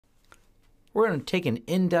We're going to take an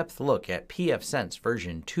in-depth look at pfSense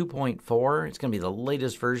version 2.4. It's going to be the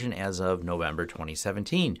latest version as of November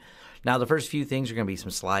 2017. Now, the first few things are going to be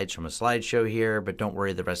some slides from a slideshow here, but don't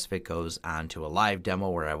worry, the rest of it goes on to a live demo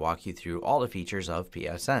where I walk you through all the features of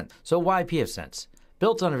pfSense. So why pfSense?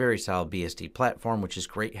 Built on a very solid BSD platform, which is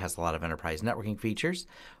great, has a lot of enterprise networking features.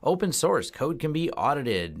 Open source, code can be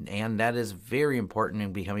audited, and that is very important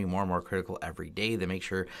and becoming more and more critical every day to make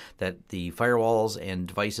sure that the firewalls and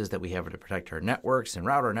devices that we have to protect our networks and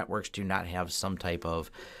route our networks do not have some type of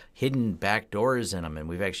hidden backdoors in them. And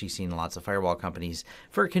we've actually seen lots of firewall companies,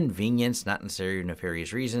 for convenience, not necessarily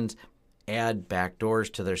nefarious reasons, add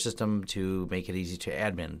backdoors to their system to make it easy to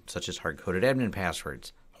admin, such as hard-coded admin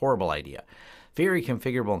passwords. Horrible idea. Very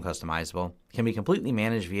configurable and customizable, can be completely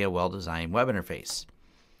managed via a well-designed web interface.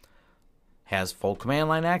 Has full command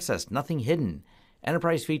line access, nothing hidden.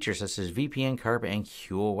 Enterprise features such as VPN, CARP, and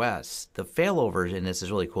QoS. The failovers in this is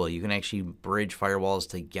really cool. You can actually bridge firewalls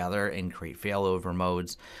together and create failover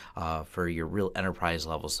modes for your real enterprise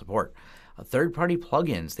level support. Third-party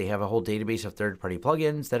plugins. They have a whole database of third-party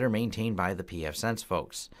plugins that are maintained by the pfSense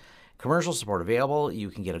folks. Commercial support available. You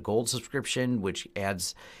can get a gold subscription, which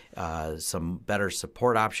adds some better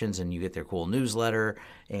support options, and you get their cool newsletter.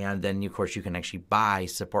 And then, of course, you can actually buy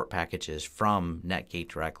support packages from Netgate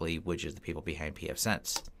directly, which is the people behind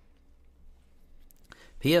pfSense.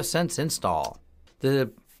 pfSense install.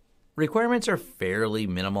 The requirements are fairly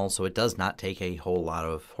minimal, so it does not take a whole lot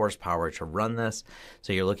of horsepower to run this.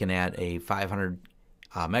 So you're looking at a 500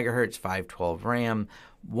 megahertz, 512 RAM,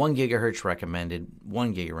 1 gigahertz recommended,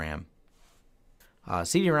 1 gig RAM.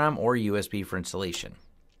 CD-ROM or USB for installation.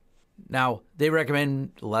 Now, they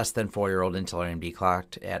recommend less than 4-year-old Intel AMD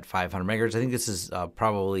clocked at 500 megahertz. I think this is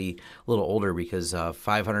probably a little older because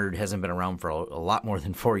 500 hasn't been around for a lot more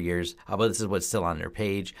than 4 years, but this is what's still on their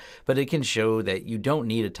page. But it can show that you don't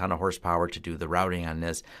need a ton of horsepower to do the routing on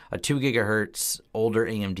this. A 2 gigahertz older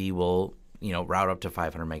AMD will route up to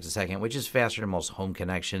 500 megs a second, which is faster than most home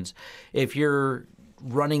connections. If you're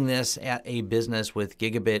running this at a business with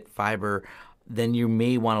gigabit fiber, then you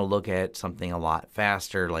may want to look at something a lot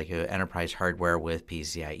faster, like enterprise hardware with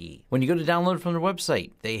PCIe. When you go to download from their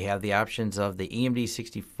website, they have the options of the AMD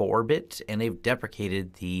 64-bit, and they've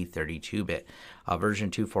deprecated the 32-bit.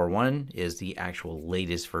 Version 2.4.1 is the actual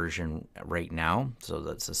latest version right now, so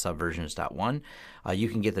that's the subversion is .1. You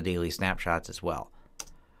can get the daily snapshots as well.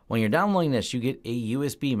 When you're downloading this, you get a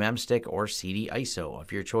USB memstick or CD ISO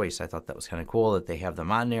of your choice. I thought that was kind of cool that they have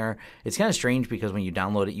them on there. It's kind of strange because when you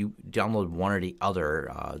download it, you download one or the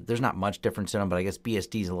other. There's not much difference in them, but I guess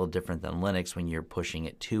BSD is a little different than Linux when you're pushing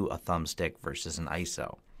it to a thumbstick versus an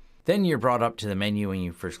ISO. Then you're brought up to the menu when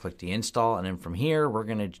you first click the install, and then from here, we're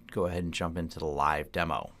going to go ahead and jump into the live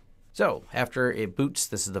demo. So after it boots,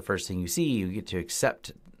 this is the first thing you see. You get to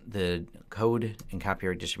accept the code and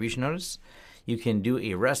copyright distribution notice. You can do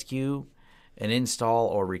a rescue, an install,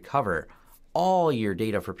 or recover. All your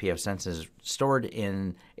data for pfSense is stored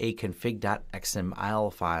in a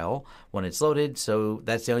config.xml file when it's loaded, so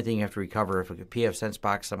that's the only thing you have to recover. If a pfSense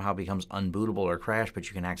box somehow becomes unbootable or crash, but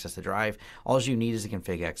you can access the drive, all you need is a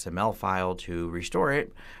config.xml file to restore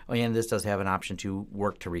it, and this does have an option to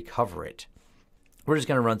work to recover it. We're just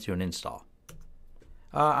going to run through an install.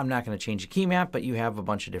 I'm not going to change the key map, but you have a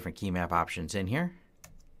bunch of different key map options in here.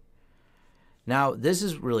 Now, this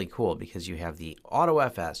is really cool because you have the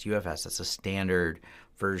AutoFS, UFS, that's a standard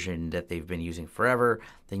version that they've been using forever.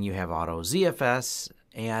 Then you have AutoZFS,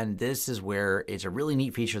 and this is where it's a really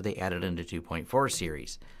neat feature they added into 2.4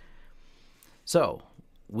 series. So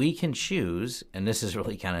we can choose, and this is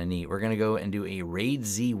really kind of neat, we're going to go and do a RAID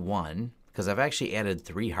Z1, because I've actually added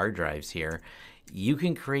 3 hard drives here. You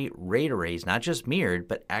can create RAID arrays, not just mirrored,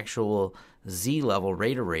 but actual Z-level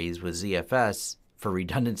RAID arrays with ZFS for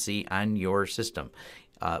redundancy on your system.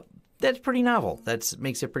 That's pretty novel. That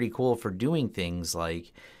makes it pretty cool for doing things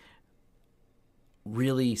like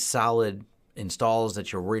really solid installs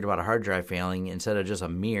that you're worried about a hard drive failing. Instead of just a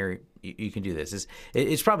mirror, you can do this.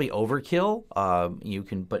 It's probably overkill,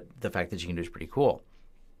 but the fact that you can do it is pretty cool.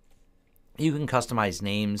 You can customize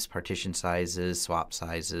names, partition sizes, swap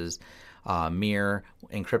sizes, mirror,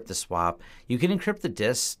 encrypt the swap. You can encrypt the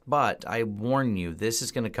disk, but I warn you, this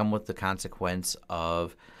is going to come with the consequence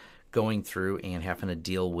of going through and having to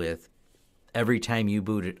deal with every time you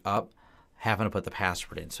boot it up, having to put the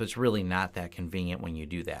password in. So it's really not that convenient when you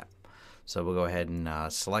do that. So we'll go ahead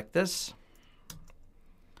and select this.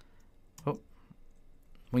 Oh.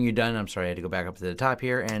 When you're done, I'm sorry, I had to go back up to the top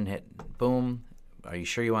here and hit boom. Are you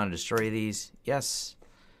sure you want to destroy these? Yes.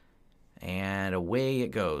 And away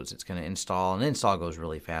it goes. It's going to install, and the install goes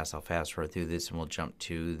really fast. I'll fast forward through this, and we'll jump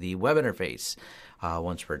to the web interface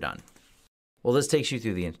once we're done. Well, this takes you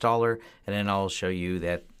through the installer, and then I'll show you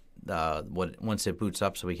that once it boots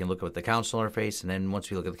up so we can look at the console interface, and then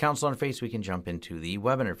once we look at the console interface, we can jump into the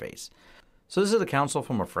web interface. So this is the console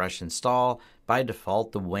from a fresh install. By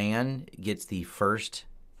default, the WAN gets the first,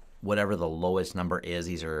 whatever the lowest number is.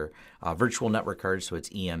 These are virtual network cards, so it's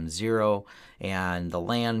EM0, and the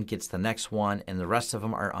LAN gets the next one, and the rest of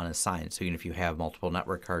them are unassigned. So even if you have multiple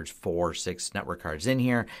network cards, 4 or 6 network cards in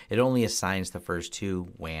here, it only assigns the first 2,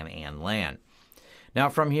 WAN and LAN. Now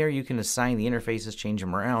from here, you can assign the interfaces, change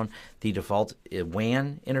them around. The default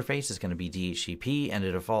WAN interface is going to be DHCP, and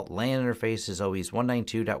the default LAN interface is always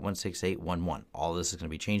 192.168.1.1. All this is going to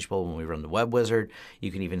be changeable when we run the web wizard. You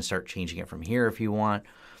can even start changing it from here if you want.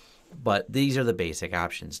 But these are the basic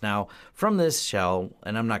options. Now, from this shell,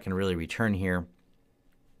 and I'm not going to really return here,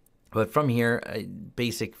 but from here,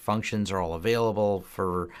 basic functions are all available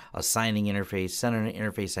for assigning interface, sending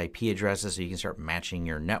interface IP addresses so you can start matching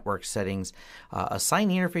your network settings.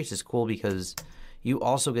 Assigning interface is cool because you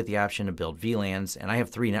also get the option to build VLANs, and I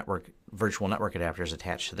have 3 virtual network adapters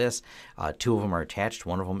attached to this. 2 of them are attached,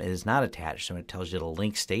 1 of them is not attached, so it tells you the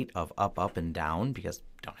link state of up, up, and down because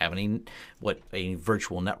I don't have any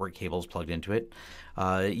virtual network cables plugged into it.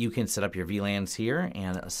 You can set up your VLANs here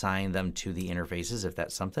and assign them to the interfaces if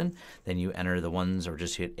that's something. Then you enter the ones or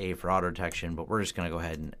just hit A for auto detection, but we're just going to go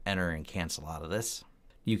ahead and enter and cancel out of this.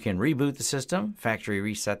 You can reboot the system, factory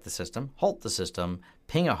reset the system, halt the system,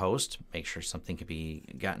 ping a host, make sure something can be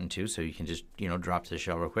gotten to so you can just, drop to the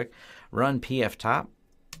shell real quick. Run pftop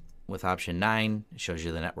with option 9. It shows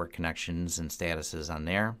you the network connections and statuses on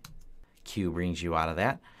there. Q brings you out of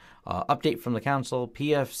that. Update from the console,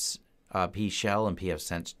 pshell and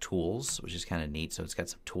pfsense tools, which is kind of neat. So it's got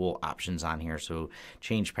some tool options on here. So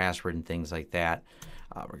change password and things like that.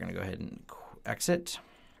 We're going to go ahead and exit.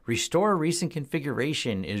 Restore recent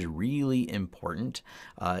configuration is really important.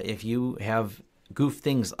 If you have goofed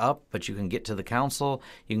things up, but you can get to the console,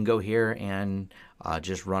 you can go here and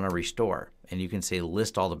just run a restore. And you can say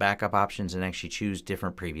list all the backup options and actually choose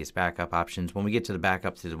different previous backup options. When we get to the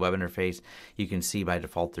backup to the web interface, you can see by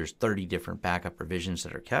default there's 30 different backup revisions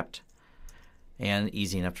that are kept. And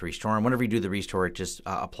easy enough to restore. And whenever you do the restore, it just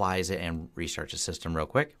applies it and restarts the system real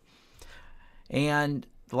quick. And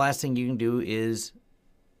the last thing you can do is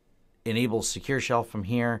enable secure shell from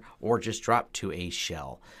here, or just drop to a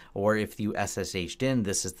shell. Or if you SSH'd in,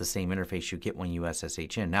 this is the same interface you get when you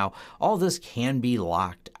SSH in. Now, all this can be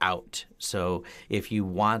locked out. So if you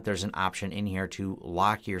want, there's an option in here to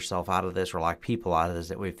lock yourself out of this or lock people out of this.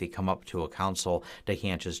 That way, if they come up to a console, they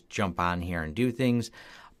can't just jump on here and do things.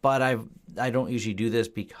 But I don't usually do this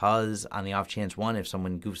because on the off chance, 1, if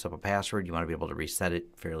someone goofs up a password, you want to be able to reset it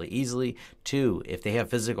fairly easily. 2, if they have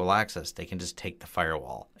physical access, they can just take the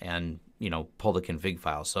firewall and, pull the config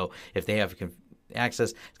file. So if they have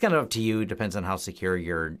access, it's kind of up to you. It depends on how secure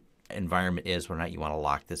your environment is, whether or not you want to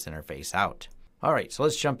lock this interface out. All right, so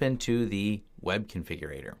let's jump into the web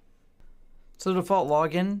configurator. So the default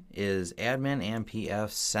login is admin and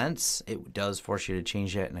pfsense. It does force you to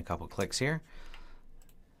change that in a couple clicks here.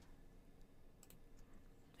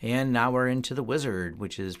 And now we're into the wizard,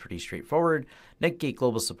 which is pretty straightforward. Netgate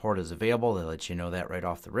Global Support is available. They let you know that right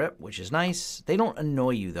off the rip, which is nice. They don't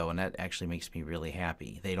annoy you, though, and that actually makes me really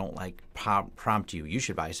happy. They don't prompt you, you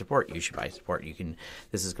should buy support, you should buy support.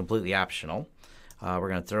 This is completely optional. We're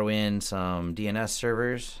going to throw in some DNS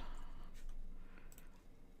servers.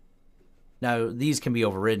 Now, these can be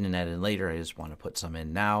overridden and added later. I just want to put some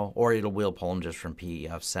in now, or will pull them just from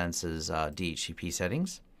pfsense's DHCP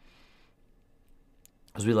settings.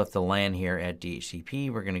 As we left the LAN here at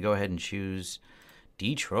DHCP, we're going to go ahead and choose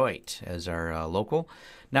Detroit as our local.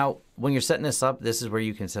 Now, when you're setting this up, this is where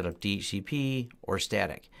you can set up DHCP or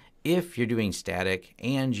static. If you're doing static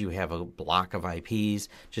and you have a block of IPs,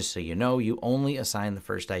 just so you know, you only assign the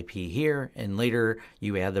first IP here, and later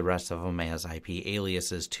you add the rest of them as IP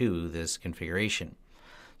aliases to this configuration.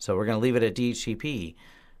 So we're going to leave it at DHCP.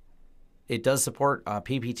 It does support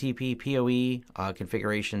PPTP, PoE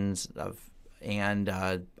configurations and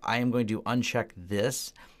I am going to uncheck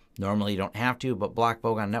this. Normally you don't have to, but block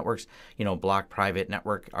bogon networks, block private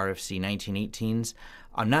network RFC 1918s.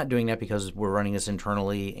 I'm not doing that because we're running this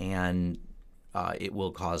internally, and it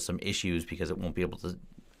will cause some issues because it won't be able to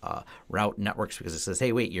route networks because it says,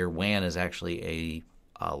 hey, wait, your WAN is actually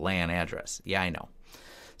a LAN address. Yeah, I know.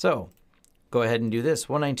 So go ahead and do this,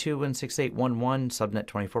 192.168.1.1, subnet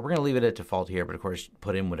 24. We're going to leave it at default here, but of course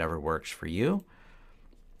put in whatever works for you.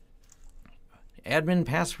 Admin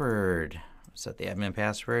password. Set the admin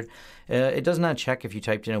password. It does not check if you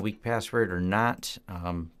typed in a weak password or not.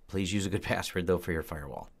 Please use a good password, though, for your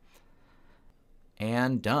firewall.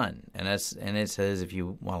 and done. And it says if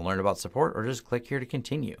you want to learn about support, or just click here to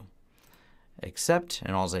continue. Accept,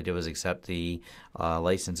 and all I did was accept the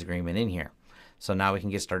license agreement in here. So now we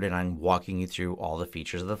can get started on walking you through all the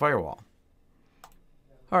features of the firewall.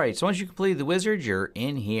 All right, so once you complete the wizard, you're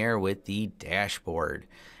in here with the dashboard.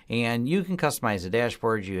 And you can customize the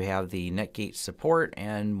dashboard. You have the Netgate support,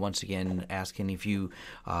 and once again, asking if you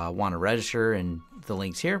want to register, and the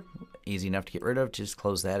link's here. Easy enough to get rid of. Just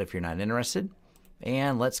close that if you're not interested.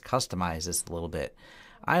 And let's customize this a little bit.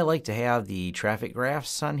 I like to have the traffic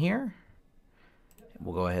graphs on here.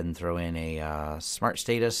 We'll go ahead and throw in a smart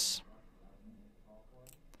status,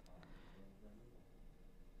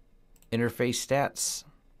 interface stats,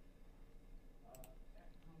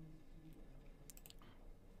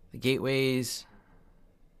 the gateways,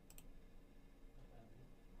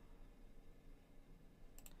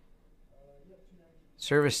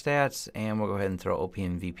 service stats, and we'll go ahead and throw OP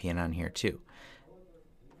and VPN on here too.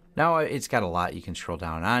 Now it's got a lot. You can scroll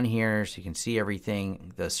down on here so you can see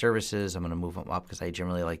everything. The services, I'm going to move them up because I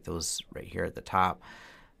generally like those right here at the top.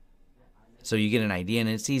 So you get an idea, and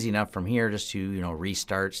it's easy enough from here just to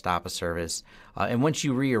restart, stop a service. And once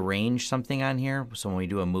you rearrange something on here, so when we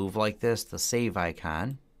do a move like this, the save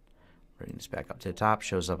icon, bring this back up to the top,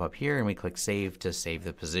 shows up here, and we click save to save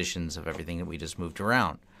the positions of everything that we just moved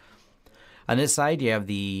around. On this side, you have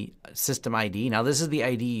the system ID. Now, this is the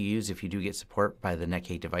ID you use if you do get support by the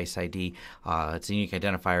Netgate device ID. It's a unique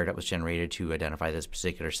identifier that was generated to identify this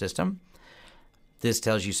particular system. This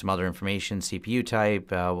tells you some other information, CPU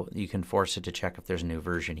type. You can force it to check if there's a new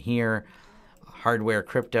version here. Hardware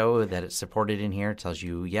crypto that it's supported in here tells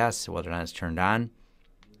you yes, whether or not it's turned on.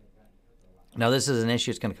 Now, this is an issue.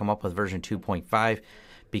 It's going to come up with version 2.5.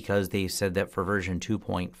 because they said that for version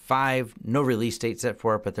 2.5, no release date set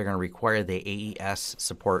for it, but they're going to require the AES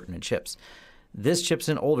support in the chips. This chip's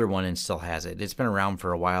an older one and still has it. It's been around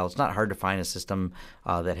for a while. It's not hard to find a system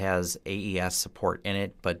that has AES support in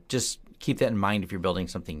it, but just keep that in mind if you're building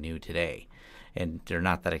something new today. And they're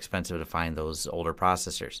not that expensive to find those older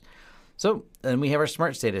processors. So then we have our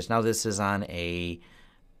smart status. Now this is on a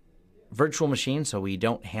virtual machine, so we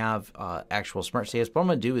don't have actual smart status. What I'm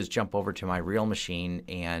going to do is jump over to my real machine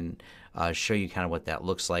and show you kind of what that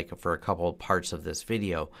looks like for a couple of parts of this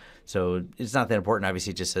video. So it's not that important.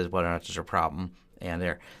 Obviously, it just says whether or not there's a problem. And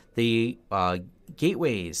there. The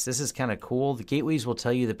gateways, this is kind of cool. The gateways will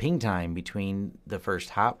tell you the ping time between the first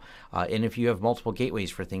hop. And if you have multiple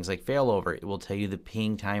gateways for things like failover, it will tell you the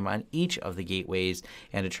ping time on each of the gateways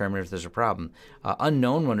and determine if there's a problem.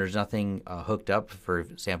 Unknown when there's nothing hooked up. For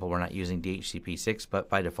example, we're not using DHCP6, but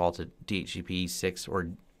by default, DHCP6 or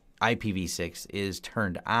IPv6 is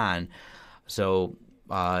turned on. So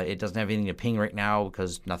it doesn't have anything to ping right now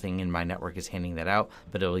because nothing in my network is handing that out,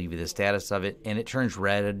 but it'll give you the status of it. And it turns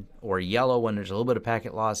red or yellow when there's a little bit of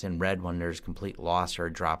packet loss, and red when there's complete loss or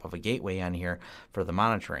a drop of a gateway on here for the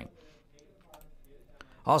monitoring.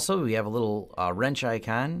 Also, we have a little wrench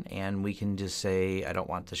icon, and we can just say, I don't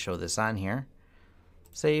want to show this on here.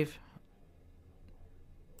 Save.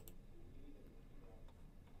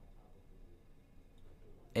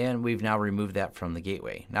 And we've now removed that from the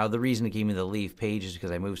gateway. Now, the reason it gave me the leave page is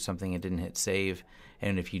because I moved something and didn't hit save.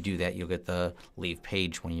 And if you do that, you'll get the leave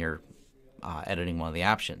page when you're editing one of the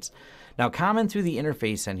options. Now, common through the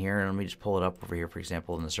interface in here, and let me just pull it up over here, for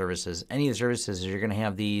example, in the services. Any of the services, you're going to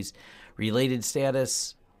have these related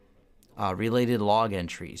status, related log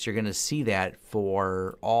entries. You're going to see that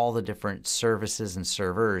for all the different services and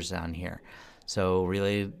servers on here. So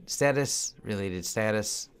related status.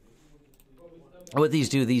 What these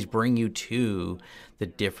do, these bring you to the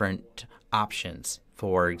different options.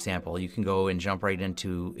 For example, you can go and jump right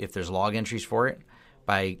into, if there's log entries for it,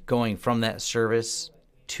 by going from that service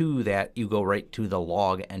to that, you go right to the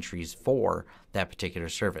log entries for that particular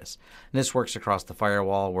service. And this works across the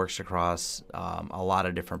firewall, works across a lot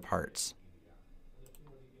of different parts.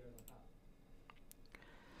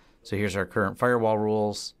 So here's our current firewall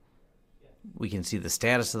rules. We can see the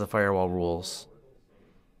status of the firewall rules.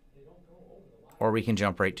 Or we can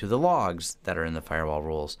jump right to the logs that are in the firewall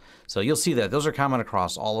rules. So you'll see that those are common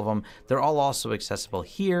across all of them. They're all also accessible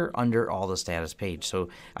here under all the status page. So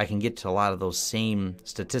I can get to a lot of those same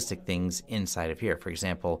statistic things inside of here. For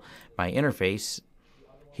example, my interface,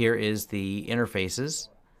 here is the interfaces,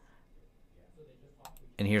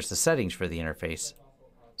 and here's the settings for the interface.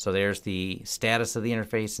 So there's the status of the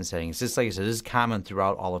interface and settings. Just like I said, this is common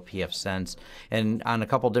throughout all of pfSense. And on a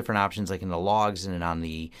couple different options, like in the logs and on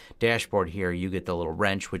the dashboard here, you get the little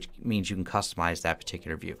wrench, which means you can customize that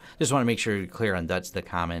particular view. Just want to make sure you're clear on that's the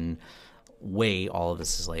common way all of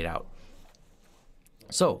this is laid out.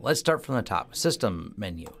 So let's start from the top. System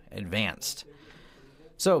menu, advanced.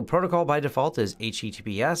 So protocol by default is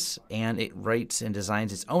HTTPS, and it writes and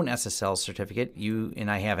designs its own SSL certificate. You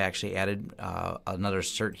and I have actually added another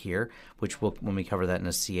cert here, which when we cover that in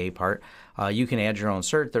the CA part, you can add your own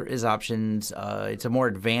cert. There is options. It's a more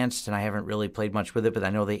advanced, and I haven't really played much with it, but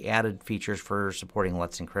I know they added features for supporting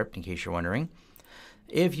Let's Encrypt, in case you're wondering.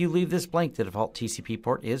 If you leave this blank, the default TCP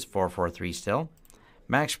port is 443 still.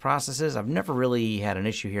 Max processes, I've never really had an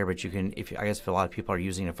issue here, but you can, I guess if a lot of people are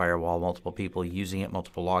using a firewall, multiple people using it,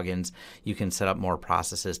 multiple logins, you can set up more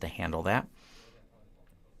processes to handle that.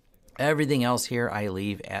 Everything else here I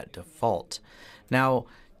leave at default. Now,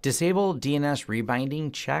 disable DNS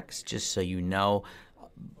rebinding checks, just so you know.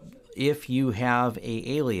 If you have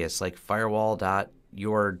a alias like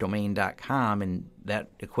firewall.yourdomain.com and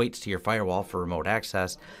that equates to your firewall for remote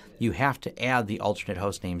access, you have to add the alternate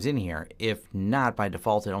host names in here. If not, by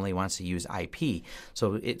default, it only wants to use IP.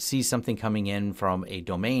 So it sees something coming in from a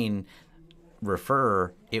domain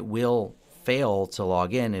referrer, it will fail to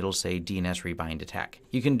log in. It'll say DNS rebind attack.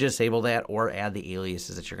 You can disable that or add the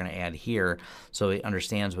aliases that you're going to add here so it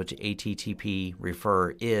understands what HTTP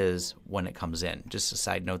referrer is when it comes in. Just a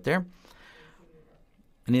side note there.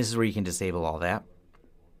 And this is where you can disable all that.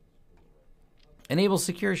 Enable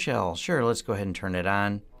secure shell. Sure, let's go ahead and turn it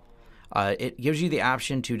on. It gives you the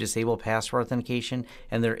option to disable password authentication,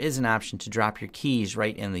 and there is an option to drop your keys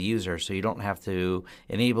right in the user, so you don't have to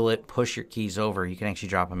enable it, push your keys over. You can actually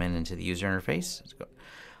drop them into the user interface. Let's go.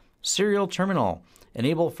 Serial terminal.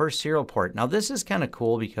 Enable first serial port. Now this is kind of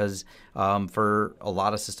cool because for a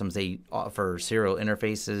lot of systems they offer serial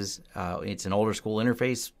interfaces. It's an older school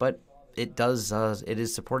interface, but it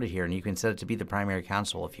is supported here, and you can set it to be the primary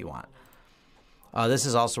console if you want. This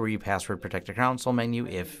is also where you password protect the console menu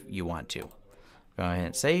if you want to. Go ahead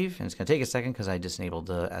and save, and it's going to take a second because I just enabled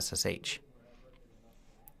the SSH.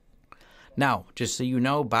 Now, just so you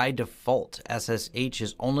know, by default, SSH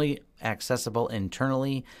is only accessible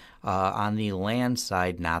internally on the LAN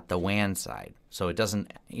side, not the WAN side. So it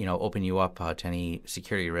doesn't, open you up to any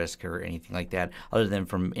security risk or anything like that, other than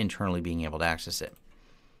from internally being able to access it.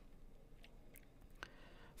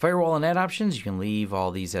 Firewall and net options, you can leave all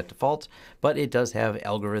these at default, but it does have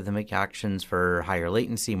algorithmic options for higher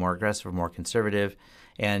latency, more aggressive, more conservative,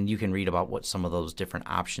 and you can read about what some of those different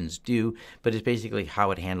options do, but it's basically how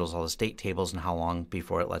it handles all the state tables and how long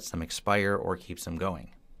before it lets them expire or keeps them going.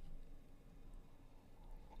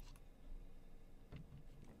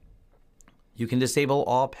 You can disable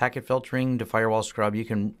all packet filtering to firewall scrub. You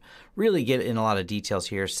can really get in a lot of details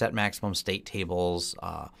here, set maximum state tables,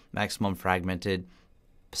 maximum fragmented,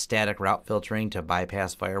 static route filtering to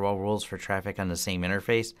bypass firewall rules for traffic on the same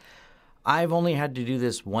interface. I've only had to do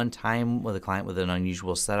this one time with a client with an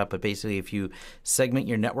unusual setup, but basically if you segment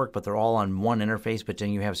your network, but they're all on one interface, but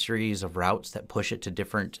then you have a series of routes that push it to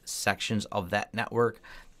different sections of that network,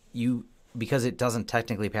 because it doesn't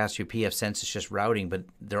technically pass through pfSense, it's just routing, but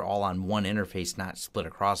they're all on one interface, not split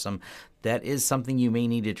across them. That is something you may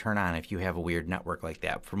need to turn on if you have a weird network like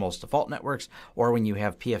that. For most default networks, or when you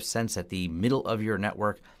have pfSense at the middle of your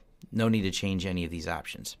network, no need to change any of these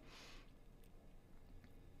options.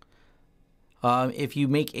 If you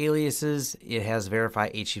make aliases, it has verify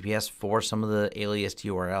HTTPS for some of the alias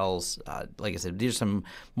URLs. Like I said, there's some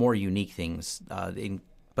more unique things,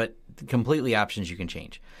 but completely options you can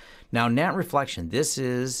change. Now, NAT reflection, this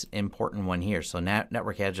is an important one here. So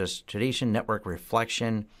network address tradition, network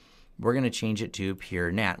reflection, we're going to change it to pure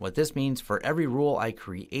NAT. What this means, for every rule I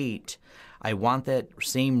create, I want that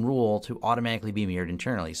same rule to automatically be mirrored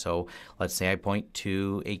internally. So let's say I point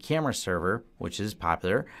to a camera server, which is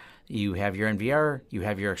popular. You have your NVR, you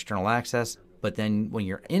have your external access, but then when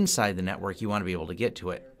you're inside the network, you want to be able to get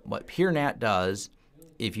to it. What pure NAT does,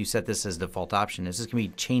 if you set this as default option, is this can be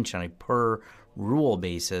changed on a per rule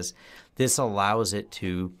basis. This allows it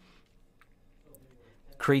to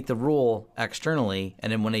create the rule externally, and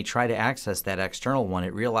then when they try to access that external one,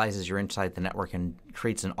 it realizes you're inside the network and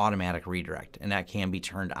creates an automatic redirect, and that can be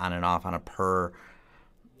turned on and off on a per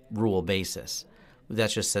rule basis.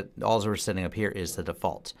 That's just all we're setting up here is the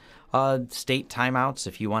default. State timeouts,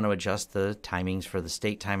 if you want to adjust the timings for the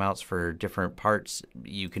state timeouts for different parts,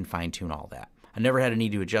 you can fine-tune all that. I never had a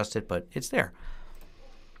need to adjust it, but it's there.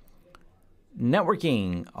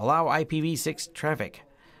 Networking, allow IPv6 traffic.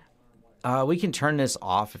 We can turn this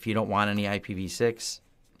off if you don't want any IPv6.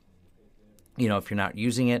 If you're not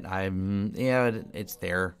using it, it's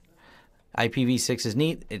there. IPv6 is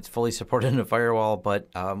neat. It's fully supported in a firewall, but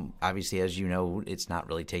obviously, as you know, it's not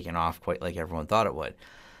really taken off quite like everyone thought it would.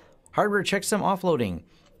 Hardware checksum offloading.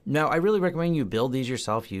 Now, I really recommend you build these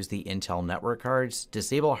yourself. Use the Intel network cards.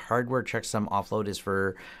 Disable hardware checksum offload is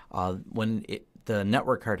for when the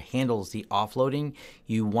network card handles the offloading,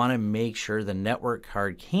 you want to make sure the network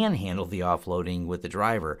card can handle the offloading with the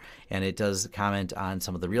driver. And it does comment on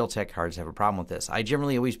some of the Realtek cards have a problem with this. I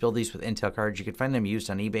generally always build these with Intel cards. You can find them used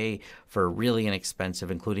on eBay for really inexpensive,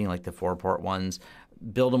 including like the 4-port ones.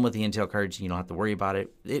 Build them with the Intel cards. You don't have to worry about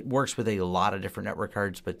it. It works with a lot of different network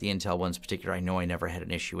cards, but the Intel ones in particular, I know I never had an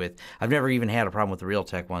issue with. I've never even had a problem with the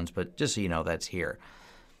Realtek ones, but just so you know, that's here.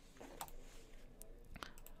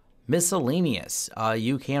 Miscellaneous.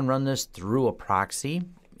 You can run this through a proxy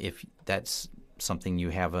if that's something you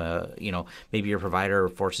have maybe your provider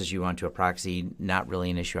forces you onto a proxy. Not really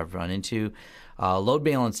an issue I've run into. Load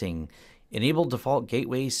balancing. Enable default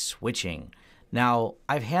gateway switching. Now,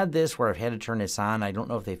 I've had this where I've had to turn this on. I don't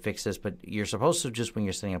know if they fixed this, but you're supposed to just when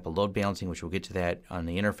you're setting up a load balancing, which we'll get to that on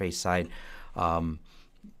the interface side,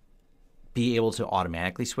 be able to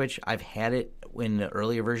automatically switch. I've had it in the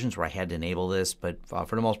earlier versions where I had to enable this, but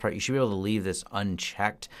for the most part, you should be able to leave this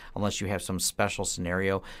unchecked unless you have some special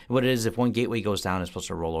scenario. And what it is, if one gateway goes down, it's supposed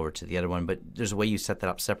to roll over to the other one, but there's a way you set that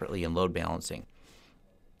up separately in load balancing.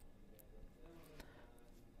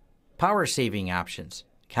 Power saving options.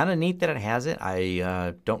 Kind of neat that it has it.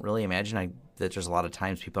 I don't really imagine that there's a lot of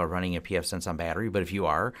times people are running a pfSense on battery, but if you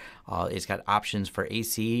are, it's got options for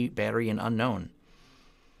AC, battery, and unknown.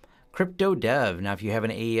 Crypto Dev. Now, if you have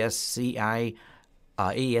an AES-NI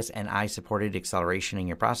supported acceleration in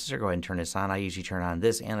your processor, go ahead and turn this on. I usually turn on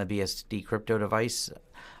this and the BSD crypto device.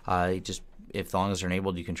 Just if long as they're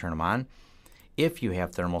enabled, you can turn them on. If you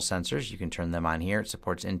have thermal sensors, you can turn them on here. It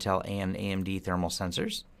supports Intel and AMD thermal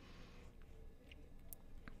sensors.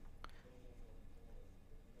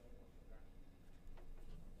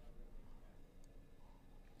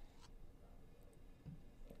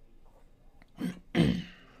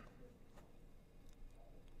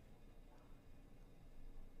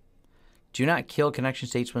 Do not kill connection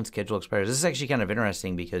states when schedule expires. This is actually kind of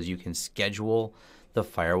interesting because you can schedule the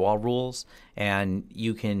firewall rules, and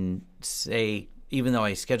you can say, even though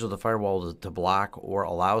I scheduled the firewall to block or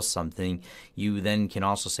allow something, you then can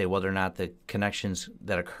also say whether or not the connections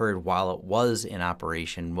that occurred while it was in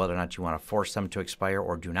operation, whether or not you want to force them to expire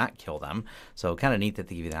or do not kill them. So kind of neat that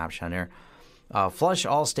they give you the option on there. Flush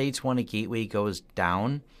all states when a gateway goes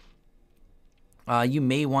down. You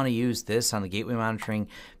may want to use this on the gateway monitoring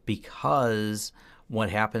because what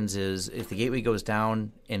happens is if the gateway goes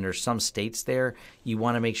down and there's some states there, you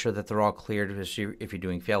want to make sure that they're all cleared if you're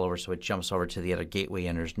doing failover so it jumps over to the other gateway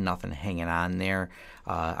and there's nothing hanging on there.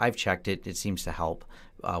 I've checked it. It seems to help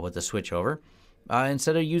with the switch over.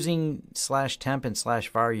 Instead of using /temp and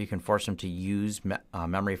 /var, you can force them to use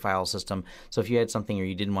memory file system. So if you had something or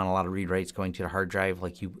you didn't want a lot of read writes going to the hard drive,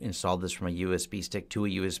 like you installed this from a USB stick to a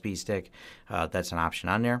USB stick, that's an option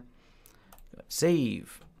on there.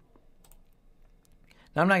 Save.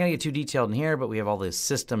 Now I'm not going to get too detailed in here, but we have all the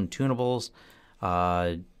system tunables.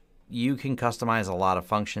 You can customize a lot of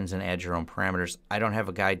functions and add your own parameters. I don't have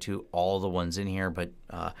a guide to all the ones in here, but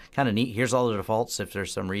kind of neat. Here's all the defaults. If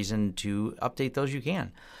there's some reason to update those, you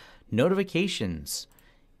can. Notifications,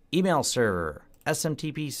 email server,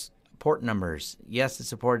 SMTP port numbers. Yes, it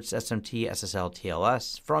supports SMT, SSL,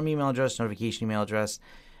 TLS, from email address, notification email address.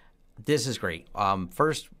 This is great.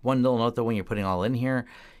 First, one little note though, when you're putting all in here,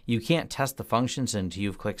 you can't test the functions until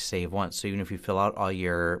you've clicked save once. So even if you fill out all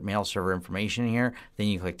your mail server information here, then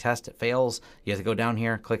you click test, it fails. You have to go down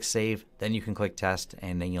here, click save, then you can click test,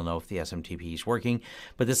 and then you'll know if the SMTP is working.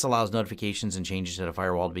 But this allows notifications and changes to the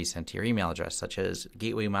firewall to be sent to your email address, such as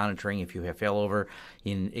gateway monitoring if you have failover,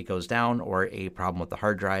 it goes down, or a problem with the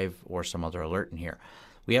hard drive, or some other alert in here.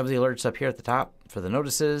 We have the alerts up here at the top for the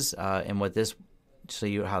notices, and what this show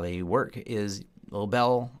you how they work is little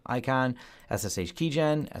bell icon, SSH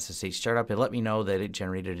keygen, SSH startup. It let me know that it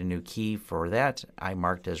generated a new key for that. I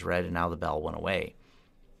marked as red, and now the bell went away.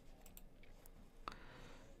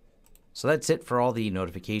 So that's it for all the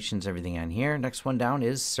notifications, everything on here. Next one down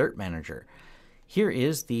is Cert Manager. Here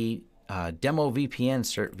is the demo VPN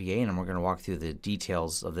Cert VA, and we're going to walk through the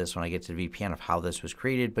details of this when I get to the VPN of how this was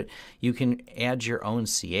created. But you can add your own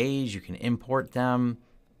CAs, you can import them,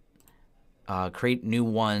 create new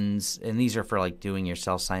ones, and these are for like doing your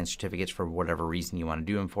self-signed certificates for whatever reason you want to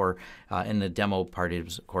do them for. And the demo part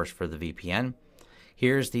is, of course, for the VPN.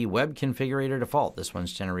 Here's the web configurator default. This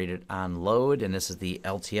one's generated on load, and this is the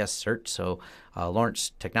LTS cert. So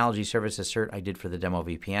Lawrence Technology Services cert I did for the demo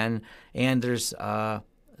VPN, and there's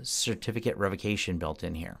certificate revocation built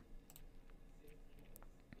in here.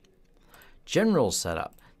 General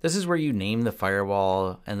setup. This is where you name the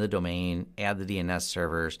firewall and the domain, add the DNS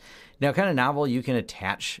servers. Now, kind of novel, you can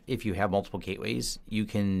attach, if you have multiple gateways, you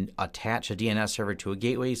can attach a DNS server to a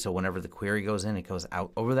gateway, so whenever the query goes in, it goes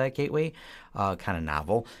out over that gateway. Kind of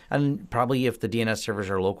novel. And probably if the DNS servers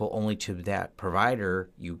are local only to that provider,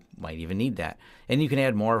 you might even need that. And you can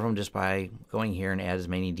add more of them just by going here and add as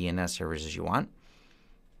many DNS servers as you want.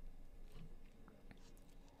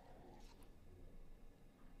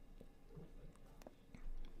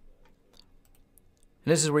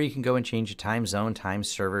 And this is where you can go and change the time zone, time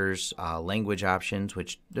servers, language options,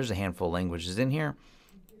 which there's a handful of languages in here.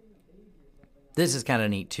 This is kind of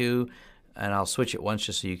neat too, and I'll switch it once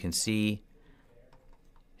just so you can see.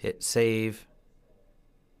 Hit save.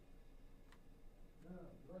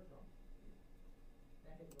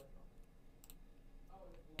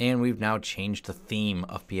 And we've now changed the theme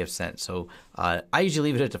of pfSense. So I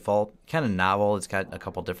usually leave it at default, kind of novel. It's got a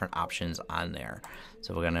couple different options on there.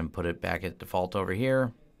 So we're going to put it back at default over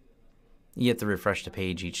here. You have to refresh the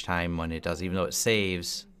page each time when it does, even though it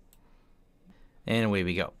saves. And away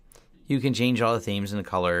we go. You can change all the themes and the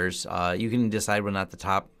colors. You can decide whether or not the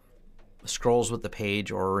top scrolls with the page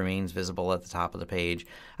or remains visible at the top of the page.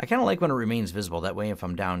 I kind of like when it remains visible. That way if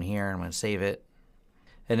I'm down here, I'm going to save it.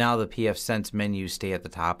 And now the pfSense menus stay at the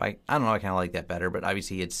top. I don't know, I kind of like that better, but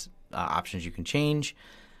obviously it's options you can change.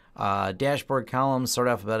 Dashboard columns, sort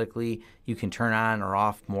alphabetically. You can turn on or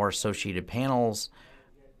off more associated panels.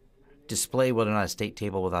 Display whether or not a state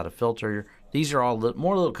table without a filter. These are all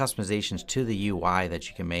more little customizations to the UI that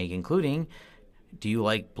you can make, including, do you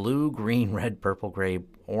like blue, green, red, purple, gray,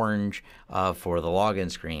 orange for the login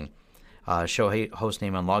screen? Show host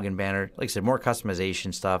name on login banner. Like I said, more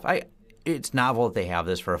customization stuff. It's novel that they have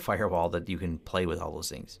this for a firewall that you can play with all those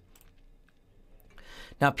things.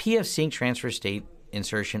 Now, pfSync transfer state,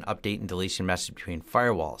 insertion, update, and deletion message between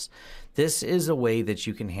firewalls. This is a way that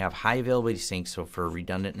you can have high availability sync, so for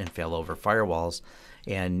redundant and failover firewalls,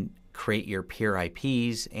 and create your peer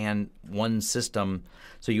IPs and one system.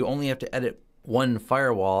 So you only have to edit one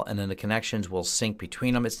firewall, and then the connections will sync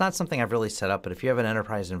between them. It's not something I've really set up, but if you have an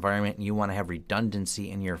enterprise environment and you want to have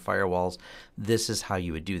redundancy in your firewalls, this is how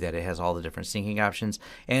you would do that. It has all the different syncing options,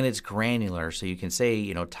 and it's granular, so you can say,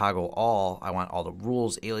 you know, toggle all. I want all the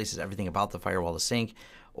rules, aliases, everything about the firewall to sync,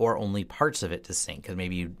 or only parts of it to sync, because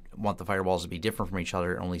maybe you want the firewalls to be different from each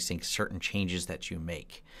other and only sync certain changes that you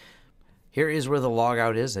make. Here is where the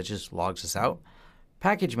logout is. That just logs us out.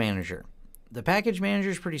 Package manager. The package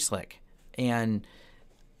manager is pretty slick. And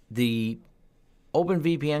the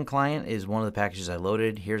OpenVPN client is one of the packages I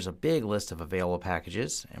loaded. Here's a big list of available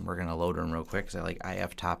packages, and we're going to load them real quick because I like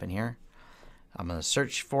iftop in here. I'm going to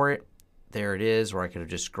search for it. There it is, or I could have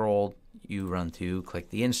just scrolled. You run through, click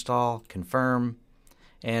the install, confirm,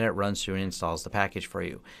 and it runs through and installs the package for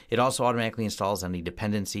you. It also automatically installs any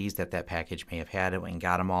dependencies that that package may have had and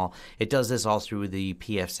got them all. It does this all through the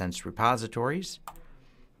pfSense repositories.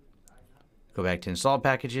 Go back to installed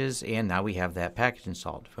packages, and now we have that package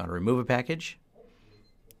installed. If you want to remove a package,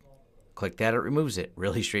 click that, it removes it.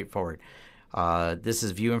 Really straightforward. This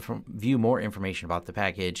is view more information about the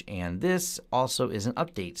package, and this also is an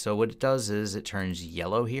update. So what it does is it turns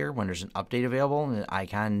yellow here when there's an update available, and the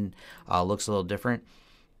icon looks a little different.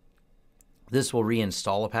 This will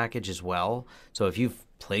reinstall a package as well. So if you've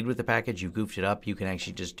played with the package, you've goofed it up, you can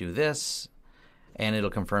actually just do this, and it'll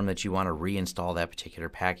confirm that you want to reinstall that particular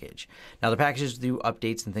package. Now, the packages do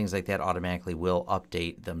updates and things like that automatically will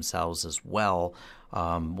update themselves as well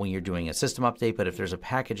when you're doing a system update, but if there's a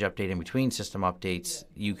package update in between system updates,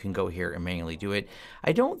 you can go here and manually do it.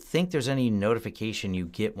 I don't think there's any notification you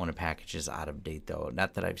get when a package is out of date, though,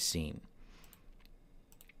 not that I've seen.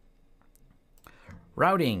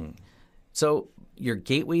 Routing. So your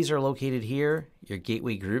gateways are located here, your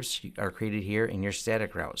gateway groups are created here, and your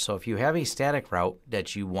static route. So if you have a static route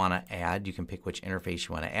that you want to add, you can pick which interface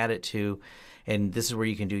you want to add it to, and this is where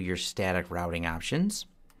you can do your static routing options.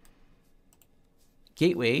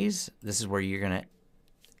 Gateways, this is where you're going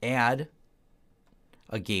to add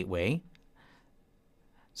a gateway.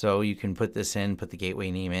 So you can put this in, put the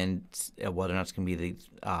gateway name in, whether or not it's going to be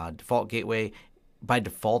the default gateway. By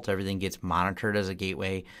default, everything gets monitored as a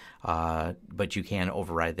gateway, but you can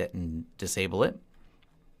override that and disable it.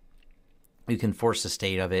 You can force the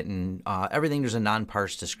state of it, and everything, there's a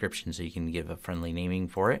non-parse description, so you can give a friendly naming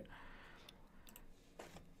for it.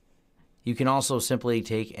 You can also simply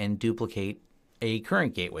take and duplicate a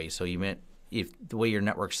current gateway. So you meant if the way your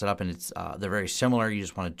network's set up and it's they're very similar, you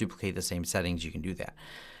just want to duplicate the same settings, you can do that.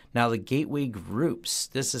 Now the gateway groups,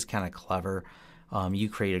 this is kind of clever. You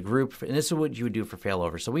create a group, and this is what you would do for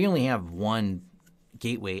failover. So we only have one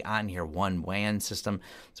gateway on here, one WAN system.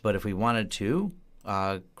 But if we wanted to,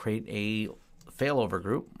 create a failover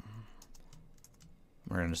group.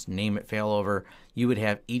 We're going to just name it failover. You would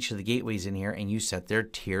have each of the gateways in here, and you set their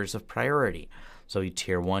tiers of priority. So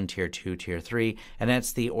tier 1, tier 2, tier 3, and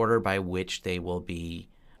that's the order by which they will be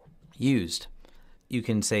used. You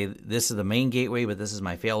can say this is the main gateway, but this is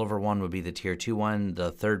my failover one would be the tier 2 one,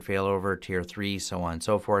 the third failover, tier 3, so on and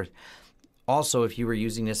so forth. Also, if you were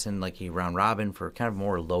using this in like a round robin for kind of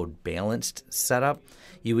more load balanced setup,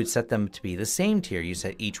 you would set them to be the same tier. You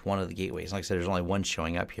set each one of the gateways. Like I said, there's only one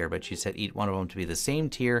showing up here, but you set each one of them to be the same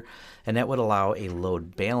tier, and that would allow a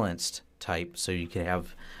load balanced type, so you could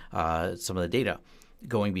have some of the data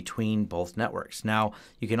going between both networks. Now,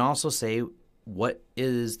 you can also say what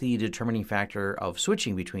is the determining factor of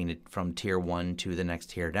switching between it from tier 1 to the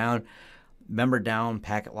next tier down. Member down,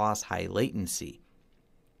 packet loss, high latency,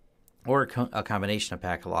 or a combination of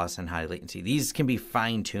packet loss and high latency. These can be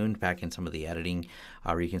fine-tuned back in some of the editing,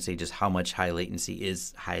 where you can say just how much high latency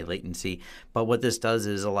is high latency. But what this does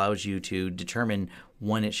is allows you to determine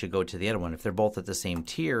when it should go to the other one. If they're both at the same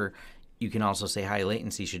tier, you can also say high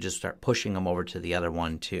latency should just start pushing them over to the other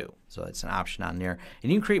one too. So that's an option on there.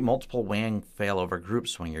 And you can create multiple WAN failover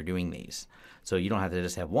groups when you're doing these. So you don't have to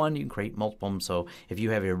just have one, you can create multiple. So if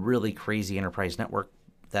you have a really crazy enterprise network,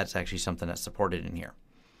 that's actually something that's supported in here.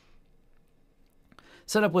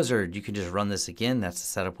 Setup wizard, you can just run this again. That's the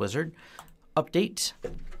setup wizard. Update.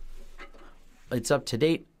 It's up to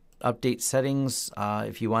date. Update settings.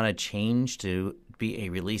 If you want to change to be a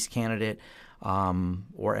release candidate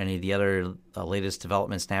or any of the other latest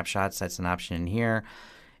development snapshots, that's an option in here.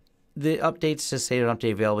 The updates just say an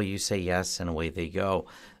update available. You say yes, and away they go.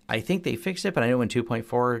 I think they fixed it, but I know in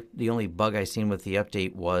 2.4, the only bug I seen with the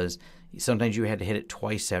update was sometimes you had to hit it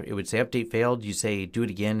twice. It would say update failed. You say do it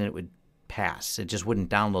again, and it would pass. It just wouldn't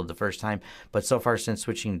download the first time. But so far since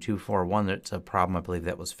switching to 2.4.1, that's a problem. I believe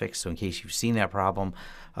that was fixed. So in case you've seen that problem,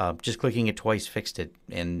 just clicking it twice fixed it.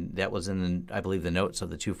 And that was in, I believe, the notes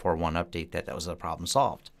of the 2.4.1 update that was a problem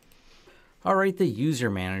solved. All right, the user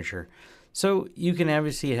manager. So you can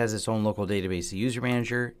obviously, it has its own local database. The user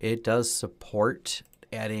manager, it does support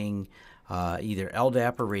adding either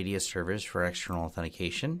LDAP or radius servers for external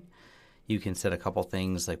authentication. You can set a couple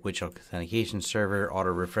things like which authentication server,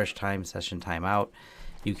 auto refresh time, session timeout.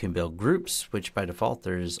 You can build groups, which by default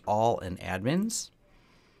there's all and admins.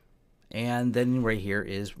 And then right here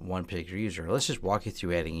is one particular user. Let's just walk you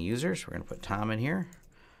through adding a user. So we're going to put Tom in here.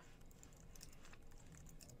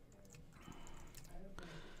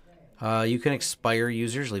 You can expire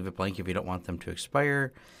users, leave it blank if you don't want them to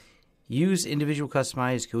expire. Use individual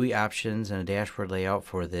customized GUI options and a dashboard layout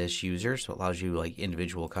for this user. So it allows you like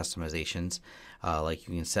individual customizations. Like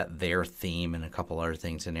you can set their theme and a couple other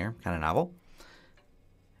things in there. Kind of novel.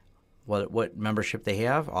 What membership they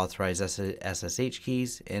have, authorized SSH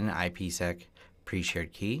keys, and IPsec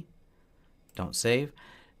pre-shared key. Don't save.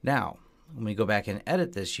 Now, when we go back and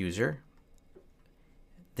edit this user,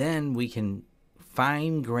 then we can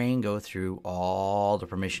fine-grain go through all the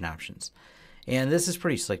permission options. And this is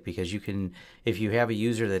pretty slick because you can, if you have a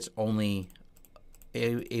user that's only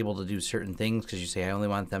able to do certain things, because you say, I only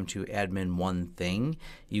want them to admin one thing,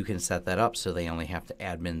 you can set that up so they only have to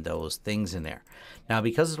admin those things in there. Now,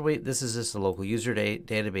 because of the way this is just a local user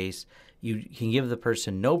database, you can give the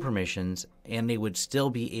person no permissions and they would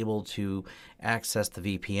still be able to access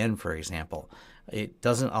the VPN, for example. It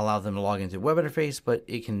doesn't allow them to log into the web interface, but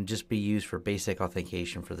it can just be used for basic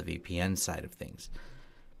authentication for the VPN side of things.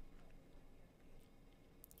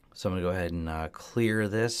 So I'm going to go ahead and clear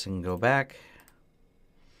this and go back.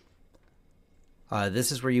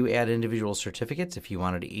 This is where you add individual certificates. If you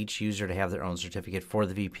wanted each user to have their own certificate for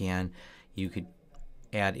the VPN, you could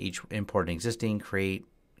add each import and existing, create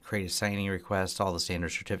a signing request, all the standard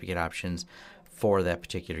certificate options for that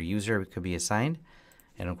particular user could be assigned.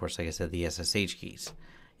 And of course, like I said, the SSH keys.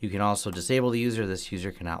 You can also disable the user. This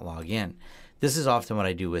user cannot log in. This is often what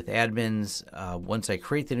I do with admins. Once I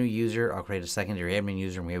create the new user, I'll create a secondary admin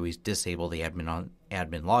user, and we always disable the admin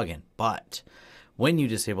login. But when you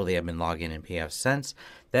disable the admin login in pfSense,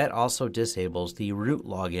 that also disables the root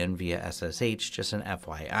login via SSH, just an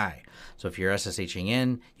FYI. So if you're SSHing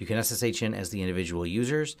in, you can SSH in as the individual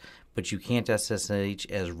users, but you can't SSH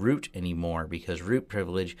as root anymore because root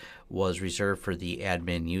privilege was reserved for the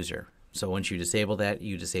admin user. So once you disable that,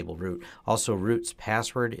 you disable root. Also, root's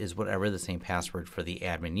password is whatever the same password for the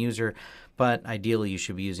admin user, but ideally you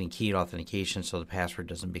should be using keyed authentication so the password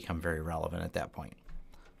doesn't become very relevant at that point.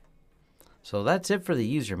 So that's it for the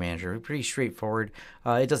user manager. Pretty straightforward.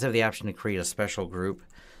 It does have the option to create a special group.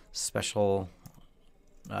 We'll just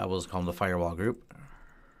call them the firewall group.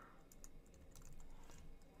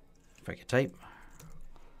 If I could type.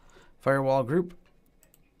 Firewall group.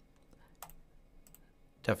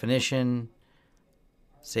 definition,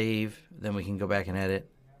 save. Then we can go back and edit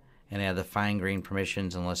and add the fine-grained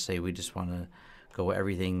permissions, and let's say we just want to go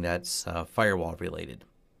everything that's firewall related.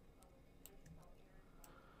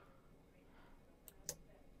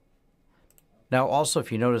 Now also,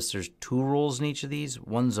 if you notice, there's two rules in each of these.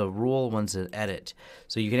 One's a rule, one's an edit.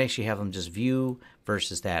 So you can actually have them just view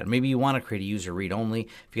versus that. Maybe you want to create a user read-only.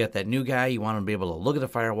 If you got that new guy, you want him to be able to look at the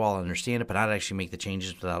firewall and understand it, but not actually make the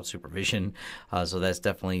changes without supervision. So that's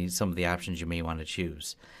definitely some of the options you may want to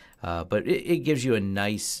choose. But it gives you a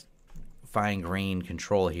nice fine-grained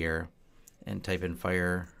control here. And type in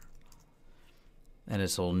fire, and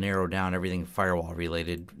this will narrow down everything firewall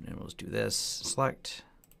related. And we'll just do this, select,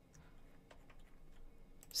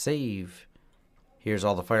 save. Here's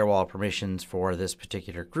all the firewall permissions for this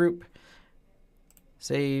particular group.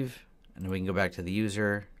 Save, and then we can go back to the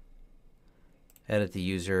user, edit the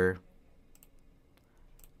user,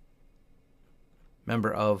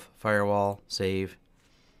 member of firewall, save.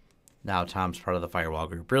 Now Tom's part of the firewall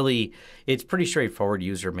group. Really, it's pretty straightforward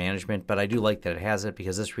user management, but I do like that it has it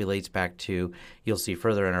because this relates back to, you'll see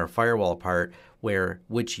further in our firewall part, where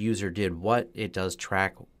which user did what. It does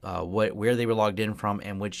track where they were logged in from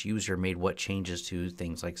and which user made what changes to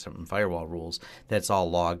things like some firewall rules. That's all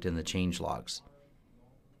logged in the change logs.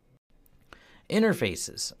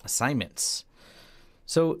 Interfaces, assignments.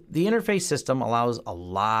 So the interface system allows a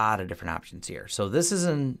lot of different options here. So this is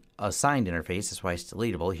an assigned interface, that's why it's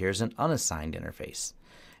deletable. Here's an unassigned interface.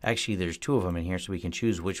 Actually, there's two of them in here, so we can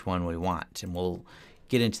choose which one we want, and we'll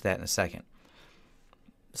get into that in a second.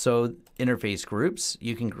 So interface groups,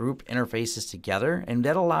 you can group interfaces together, and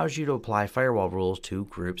that allows you to apply firewall rules to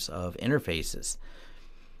groups of interfaces,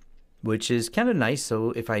 which is kind of nice.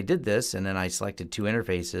 So if I did this and then I selected two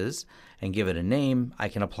interfaces and give it a name, I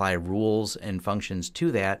can apply rules and functions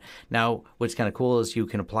to that. Now, what's kind of cool is you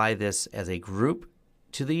can apply this as a group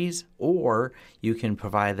to these, or you can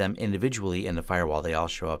provide them individually in the firewall. They all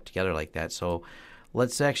show up together like that. So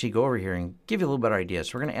let's actually go over here and give you a little better idea.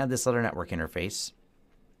 So we're going to add this other network interface,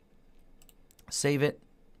 save it,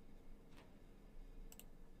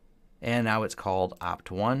 and now it's called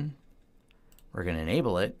opt1. We're going to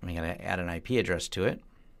enable it. We're going to add an IP address to it.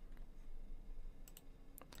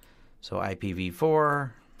 So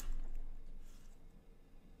IPv4,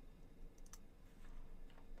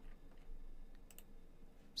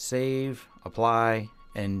 save, apply,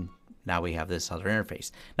 and now we have this other interface.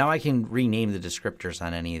 Now I can rename the descriptors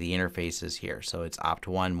on any of the interfaces here. So it's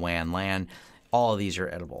opt1, WAN, LAN. All of these are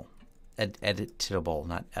editable. Editable,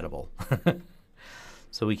 not edible.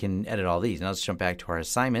 So we can edit all these. Now let's jump back to our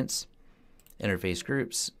assignments. Interface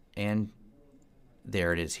groups, and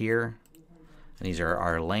there it is here. And these are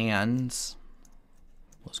our LANs.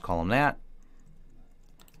 Let's call them that.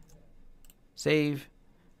 Save.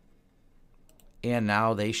 And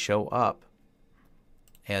now they show up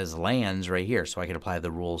as LANs right here, so I can apply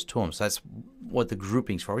the rules to them. So that's what the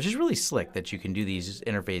grouping's for, which is really slick that you can do these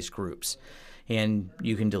interface groups. And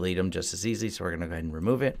you can delete them just as easily, so we're going to go ahead and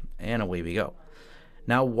remove it, and away we go.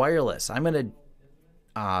 Now wireless. I'm going to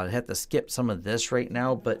have to skip some of this right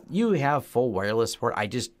now, but you have full wireless support. I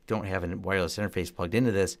just don't have a wireless interface plugged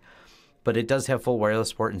into this, but it does have full wireless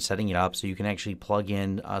support in setting it up, so you can actually plug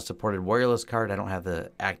in a supported wireless card. I don't have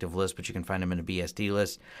the active list, but you can find them in a BSD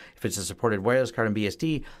list. If it's a supported wireless card in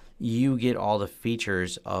BSD, you get all the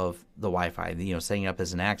features of the Wi-Fi, you know, setting up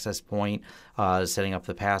as an access point, setting up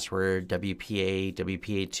the password, WPA,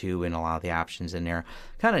 WPA2, and a lot of the options in there.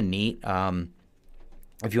 Kind of neat.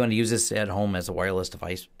 If you want to use this at home as a wireless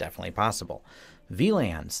device, definitely possible.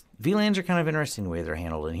 VLANs. VLANs are kind of interesting the way they're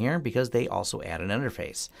handled in here because they also add an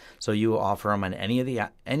interface. So you offer them on any of the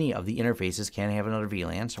interfaces can have another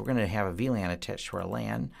VLAN. So we're going to have a VLAN attached to our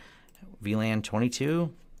LAN. VLAN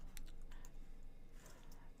 22.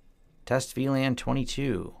 Test VLAN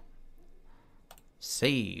 22.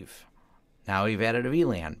 Save. Now we've added a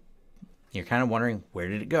VLAN. You're kind of wondering, where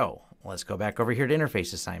did it go? Let's go back over here to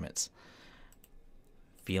interface assignments.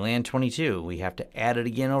 VLAN 22. We have to add it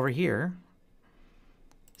again over here.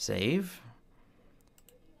 Save.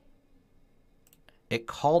 It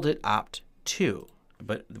called it opt2,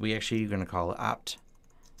 but we actually are going to call it opt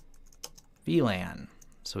VLAN.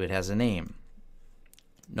 So it has a name.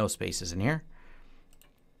 No spaces in here.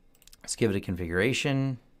 Let's give it a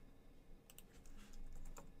configuration.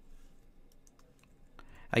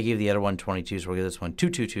 I gave the other one 22, so we'll give this one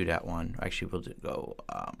 222.1. Actually, we'll go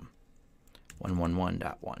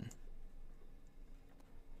 111.1.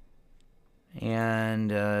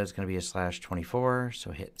 And it's going to be a /24,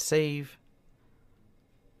 so hit save,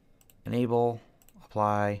 enable,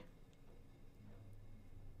 apply.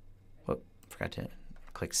 Whoop, forgot to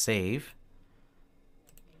click save.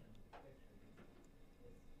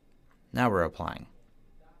 Now we're applying.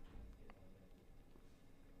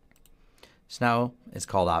 So now it's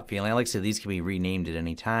called op VLAN. Like I said, these can be renamed at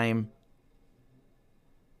any time.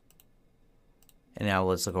 And now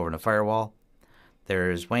let's look over to firewall.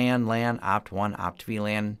 There's WAN, LAN, opt1, opt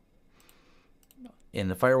VLAN in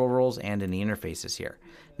the firewall rules and in the interfaces here.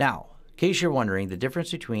 Now, in case you're wondering, the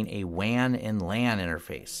difference between a WAN and LAN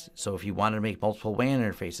interface. So if you wanted to make multiple WAN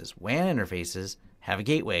interfaces have a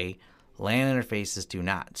gateway, LAN interfaces do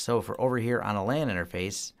not. So for over here on a LAN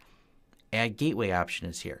interface, add gateway option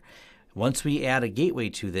is here. Once we add a gateway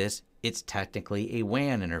to this, it's technically a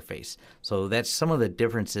WAN interface. So that's some of the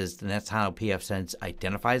differences, and that's how pfSense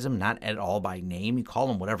identifies them, not at all by name. You call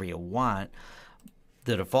them whatever you want.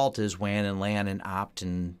 The default is WAN and LAN and opt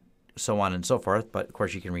and so on and so forth, but of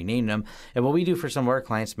course you can rename them. And what we do for some of our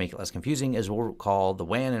clients to make it less confusing is we'll call the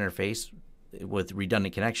WAN interface with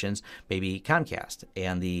redundant connections, maybe Comcast,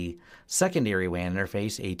 and the secondary WAN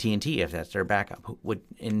interface, AT&T, if that's their backup.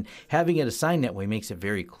 And having it assigned that way makes it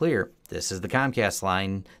very clear. This is the Comcast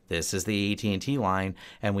line, this is the AT&T line,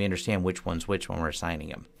 and we understand which one's which when we're assigning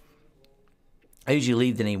them. I usually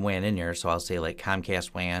leave the name WAN in there, so I'll say like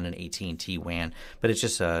Comcast WAN and AT&T WAN, but it's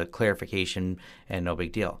just a clarification and no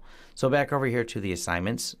big deal. So back over here to the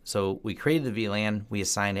assignments. So we created the VLAN, we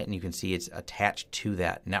assign it, and you can see it's attached to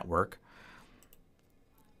that network.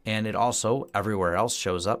 And it also everywhere else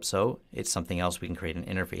shows up, so it's something else we can create an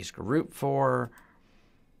interface group for.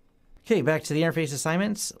 Okay, back to the interface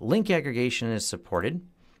assignments. Link aggregation is supported.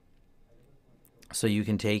 So you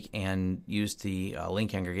can take and use the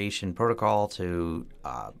link aggregation protocol to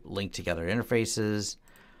link together interfaces.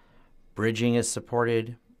 Bridging is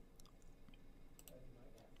supported.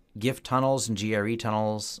 GIF tunnels and GRE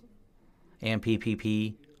tunnels and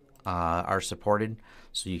PPP are supported.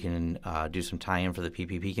 So you can do some tie-in for the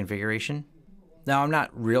PPP configuration. Now, I'm not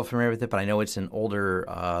real familiar with it, but I know it's an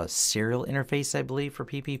older serial interface, I believe, for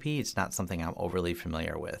PPP. It's not something I'm overly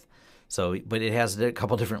familiar with. So, but it has a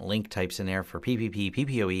couple different link types in there for PPP,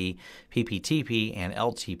 PPOE, PPTP, and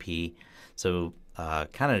LTP. So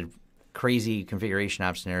kind of crazy configuration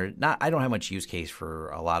option there. I don't have much use case for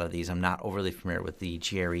a lot of these. I'm not overly familiar with the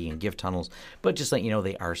GRE and GIF tunnels, but just let you know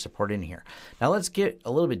they are supported in here. Now let's get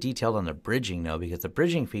a little bit detailed on the bridging though, because the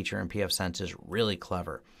bridging feature in pfSense is really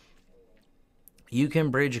clever. You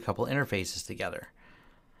can bridge a couple interfaces together.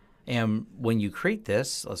 And when you create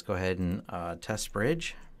this, let's go ahead and test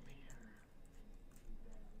bridge.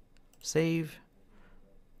 Save.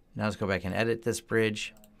 Now let's go back and edit this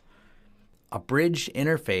bridge. A bridged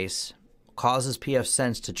interface causes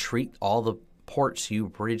pfSense to treat all the ports you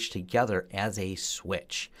bridge together as a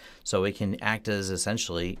switch. So it can act as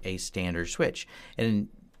essentially a standard switch. And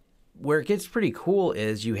where it gets pretty cool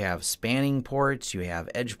is you have spanning ports, you have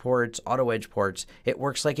edge ports, auto edge ports. It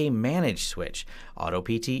works like a managed switch. Auto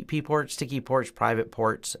PTP ports, sticky ports, private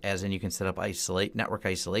ports, as in you can set up network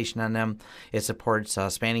isolation on them. It supports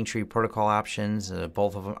spanning tree protocol options,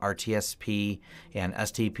 both of them RTSP and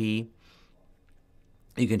STP.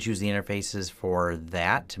 You can choose the interfaces for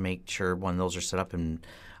that to make sure when those are set up and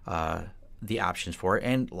the options for it,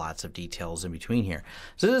 and lots of details in between here.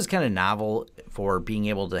 So this is kind of novel for being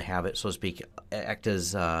able to have it, so to speak, act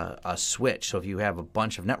as a switch. So if you have a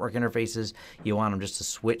bunch of network interfaces, you want them just to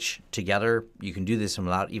switch together, you can do this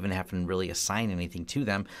without even having to really assign anything to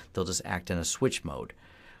them. They'll just act in a switch mode,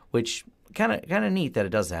 which kind of neat that it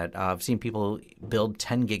does that. I've seen people build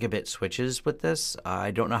 10 gigabit switches with this. I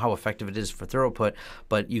don't know how effective it is for throughput,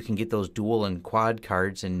 but you can get those dual and quad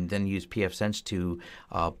cards and then use pfSense to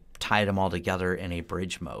tie them all together in a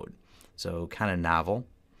bridge mode. So kind of novel.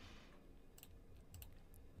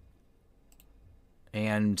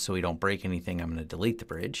 And so we don't break anything, I'm going to delete the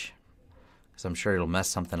bridge because I'm sure it'll mess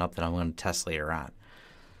something up that I'm going to test later on.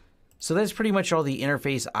 So that's pretty much all the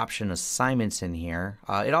interface option assignments in here.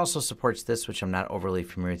 It also supports this, which I'm not overly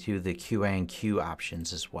familiar with, the QA&Q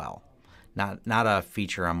options as well. Not a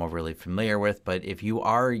feature I'm overly familiar with, but if you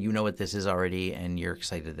are, you know what this is already and you're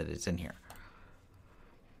excited that it's in here.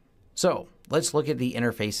 So let's look at the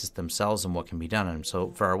interfaces themselves and what can be done on them.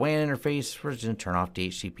 So for our WAN interface, we're just going to turn off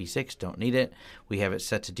DHCP6, don't need it. We have it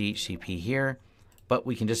set to DHCP here, but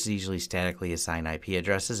we can just as easily statically assign IP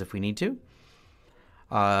addresses if we need to.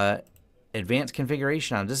 Advanced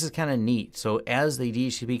configuration on this is kind of neat. So as the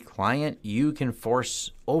DHCP client, you can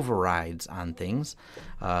force overrides on things.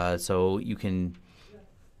 So you can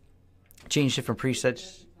change different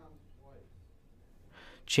presets,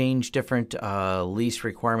 change different lease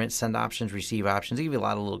requirements, send options, receive options. They give you a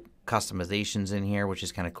lot of little customizations in here, which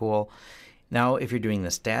is kind of cool. Now, if you're doing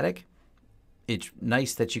the static, it's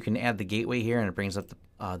nice that you can add the gateway here, and it brings up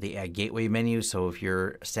the add gateway menu. So if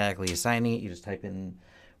you're statically assigning it, you just type in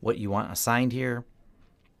what you want assigned here,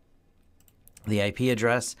 the IP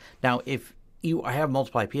address. Now, if you have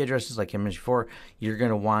multiple IP addresses like I mentioned before, you're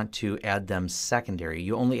going to want to add them secondary.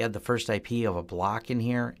 You only add the first IP of a block in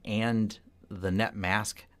here and the net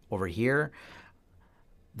mask over here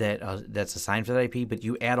that's assigned for that IP, but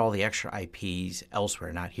you add all the extra IPs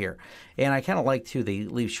elsewhere, not here. And I kind of like to, they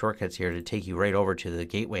leave shortcuts here to take you right over to the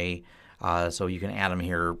gateway, so you can add them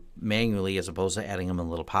here manually as opposed to adding them in a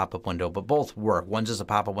little pop-up window, but both work. One's just a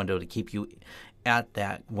pop-up window to keep you at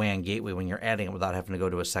that WAN gateway when you're adding it without having to go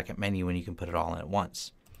to a second menu, and you can put it all in at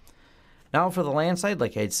once. Now for the LAN side,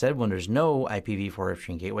 like I had said, when there's no IPv4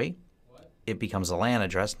 upstream gateway, it becomes a LAN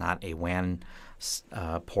address, not a WAN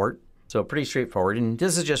port. So pretty straightforward, and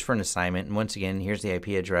this is just for an assignment. And once again, here's the IP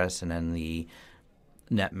address and then the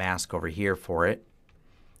net mask over here for it.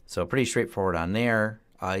 So pretty straightforward on there.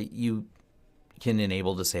 You can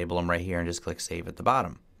enable, disable them right here and just click Save at the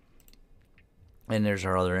bottom. And there's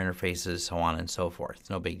our other interfaces, so on and so forth.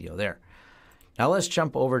 No big deal there. Now let's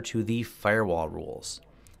jump over to the firewall rules.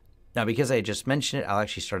 Now, because I just mentioned it, I'll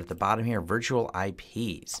actually start at the bottom here, virtual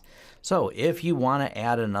IPs. So if you want to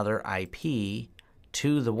add another IP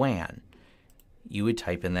to the WAN, you would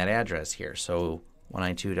type in that address here. So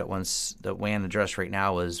 192.1, the WAN address right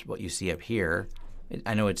now is what you see up here.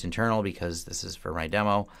 I know it's internal because this is for my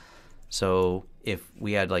demo. So if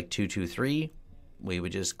we had like 223, we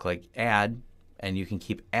would just click add, and you can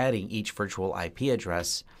keep adding each virtual IP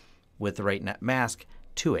address with the right net mask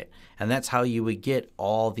to it. And that's how you would get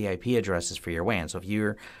all the IP addresses for your WAN. So if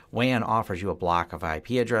your WAN offers you a block of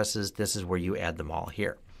IP addresses, this is where you add them all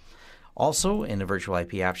here. Also, in the virtual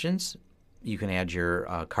IP options, you can add your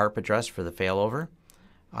CARP address for the failover.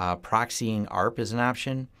 Proxying ARP is an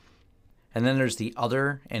option. And then there's the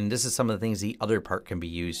other, and this is some of the things the other part can be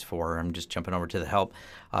used for. I'm just jumping over to the help.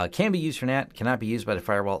 Can be used for NAT, cannot be used by the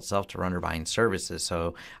firewall itself to run or bind services.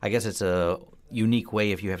 So I guess it's a unique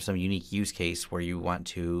way if you have some unique use case where you want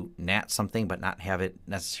to NAT something but not have it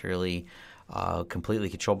necessarily completely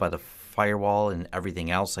controlled by the firewall and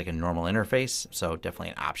everything else like a normal interface. So definitely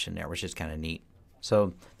an option there, which is kind of neat.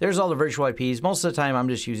 So there's all the virtual IPs. Most of the time I'm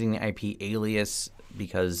just using the IP alias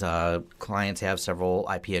because clients have several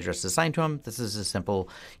IP addresses assigned to them. This is a simple,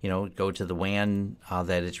 go to the WAN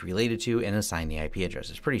that it's related to and assign the IP address.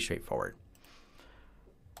 It's pretty straightforward.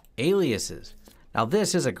 Aliases. Now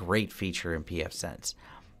this is a great feature in pfSense.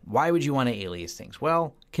 Why would you want to alias things?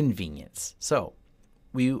 Well, convenience. So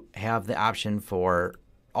we have the option for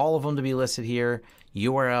all of them to be listed here,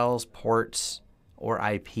 URLs, ports, or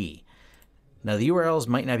IP. Now the URLs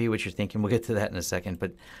might not be what you're thinking. We'll get to that in a second,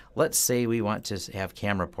 but let's say we want to have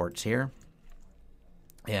camera ports here.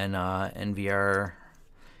 And NVR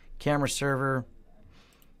camera server,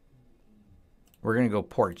 we're going to go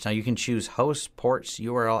ports. Now you can choose host, ports,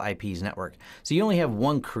 URL, IPs, network. So you only have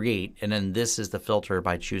one create, and then this is the filter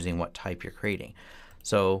by choosing what type you're creating.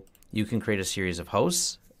 So you can create a series of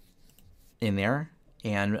hosts in there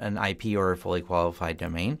and an IP or a fully qualified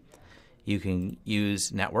domain. You can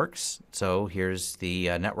use networks. So here's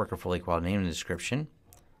the network or fully qualified name and description.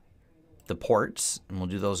 The ports, and we'll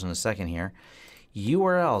do those in a second here.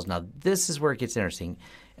 URLs. Now this is where it gets interesting.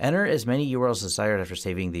 Enter as many URLs as desired after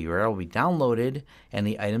saving. The URL will be downloaded and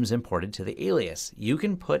the items imported to the alias. You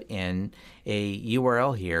can put in a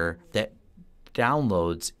URL here that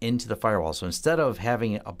downloads into the firewall. So instead of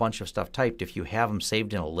having a bunch of stuff typed, if you have them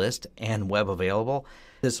saved in a list and web available,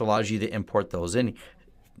 this allows you to import those in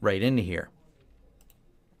right into here.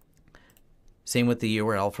 Same with the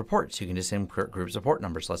URL for ports. You can just import groups of port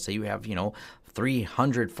numbers. Let's say you have,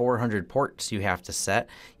 300, 400 ports you have to set.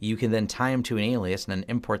 You can then tie them to an alias and then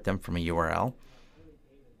import them from a URL.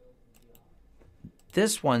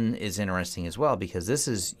 This one is interesting as well because this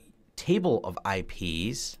is table of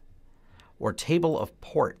IPs or table of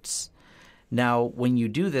ports. Now, when you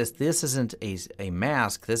do this, this isn't a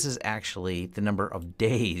mask. This is actually the number of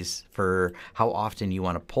days for how often you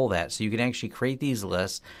want to pull that. So you can actually create these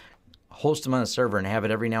lists, host them on a server, and have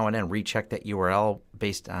it every now and then recheck that URL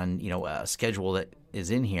based on a schedule that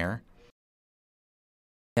is in here,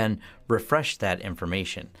 and refresh that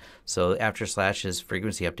information. So after slash is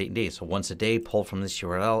frequency update and days. So once a day, pull from this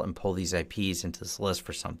URL and pull these IPs into this list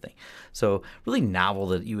for something. So really novel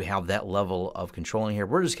that you have that level of control in here.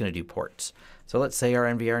 We're just going to do ports. So let's say our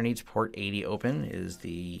NVR needs port 80 open is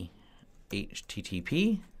the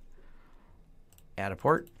HTTP. Add a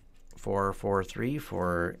port 443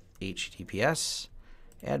 for HTTPS.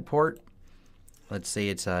 Add port. Let's say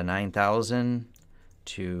it's 9,000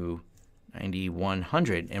 to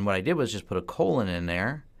 9100, and what I did was just put a colon in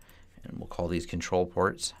there, and we'll call these control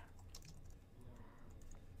ports,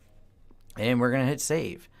 and we're going to hit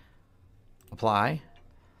save, apply,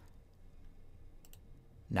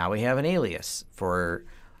 Now we have an alias for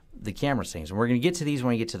the camera things. And we're going to get to these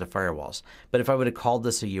when we get to the firewalls. But if I would have called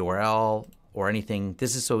this a URL or anything,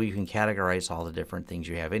 this is so you can categorize all the different things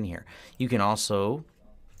you have in here. You can also,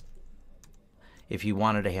 if you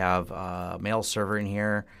wanted to have a mail server in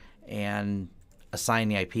here and assign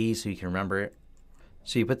the IP so you can remember it.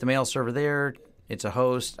 So you put the mail server there. It's a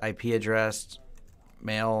host, IP address,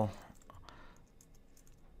 mail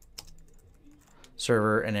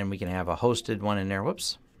server, and then we can have a hosted one in there.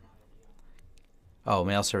 Whoops. Oh,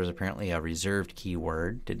 mail server is apparently a reserved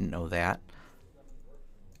keyword. Didn't know that.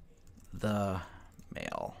 The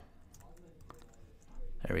mail.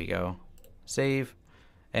 There we go. Save.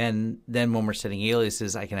 And then when we're setting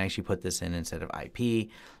aliases, I can actually put this in instead of IP.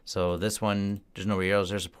 So this one, there's no arrows,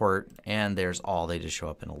 there's a port, and there's all. They just show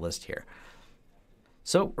up in a list here.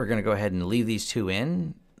 So we're going to go ahead and leave these two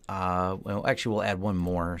in. Well, actually, we'll add one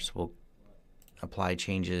more. So we'll apply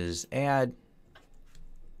changes, add.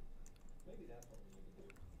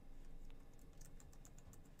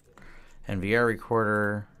 NVR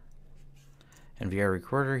recorder. NVR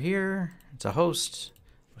recorder here. It's a host.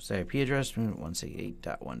 What's the IP address?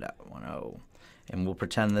 168.1.10. And we'll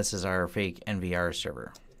pretend this is our fake NVR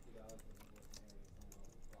server.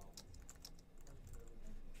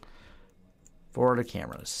 Forward to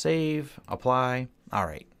cameras. Save. Apply. All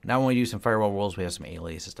right. Now when we do some firewall rules, we have some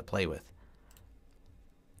aliases to play with.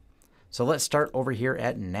 So let's start over here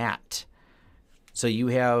at NAT. So you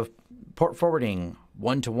have port forwarding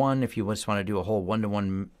one-to-one if you just want to do a whole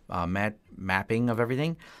one-to-one mapping of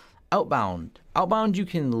everything. Outbound. Outbound you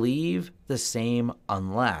can leave the same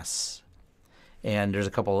unless, and there's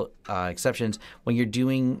a couple exceptions, when you're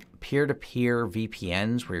doing peer-to-peer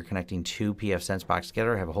VPNs where you're connecting two pfSense boxes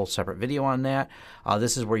together. I have a whole separate video on that.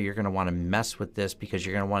 This is where you're going to want to mess with this because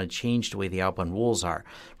you're going to want to change the way the outbound rules are.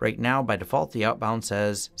 Right now, by default, the outbound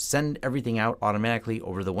says send everything out automatically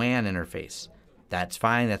over the WAN interface. That's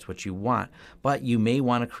fine. That's what you want. But you may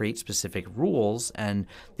want to create specific rules, and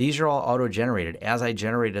these are all auto-generated. As I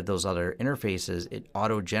generated those other interfaces, it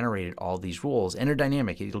auto-generated all these rules. And they're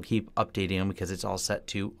dynamic. It'll keep updating them because it's all set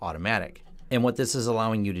to automatic. And what this is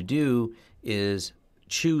allowing you to do is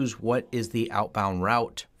choose what is the outbound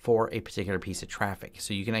route for a particular piece of traffic.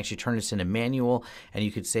 So you can actually turn this into manual, and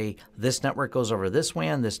you could say this network goes over this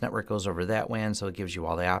WAN, this network goes over that WAN, so it gives you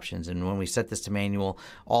all the options. And when we set this to manual,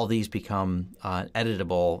 all these become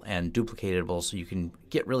editable and duplicatable, so you can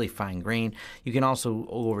get really fine-grained. You can also go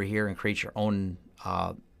over here and create your own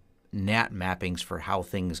NAT mappings for how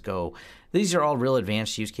things go. These are all real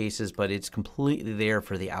advanced use cases, but it's completely there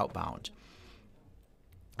for the outbound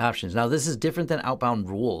options. Now, this is different than outbound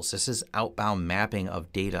rules. This is outbound mapping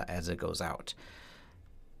of data as it goes out.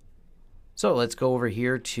 So let's go over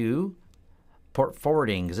here to port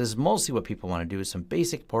forwarding, because this is mostly what people want to do, is some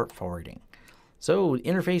basic port forwarding. So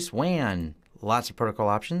interface WAN, lots of protocol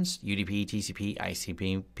options, UDP, TCP,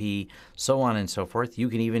 ICP, so on and so forth. You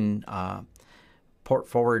can even port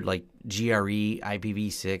forward like GRE,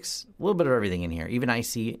 IPv6, a little bit of everything in here. Even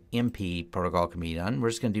ICMP protocol can be done. We're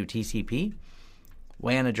just going to do TCP.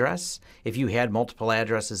 WAN address. If you had multiple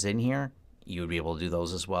addresses in here, you would be able to do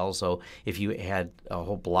those as well. So if you had a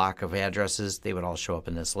whole block of addresses, they would all show up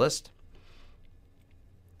in this list.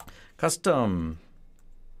 Custom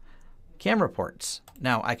camera ports.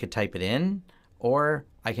 Now I could type it in, or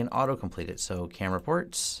I can autocomplete it. So camera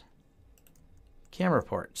ports.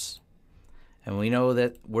 And we know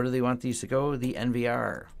that where do they want these to go? The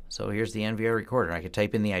NVR. So here's the NVR recorder. I could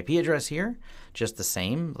type in the IP address here, just the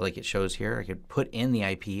same, like it shows here. I could put in the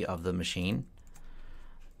IP of the machine,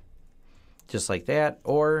 just like that,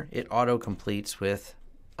 or it auto-completes with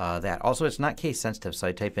that. Also, it's not case sensitive, so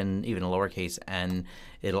I type in even a lowercase n,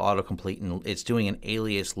 it'll auto-complete, and it's doing an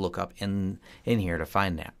alias lookup in here to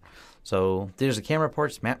find that. So there's the camera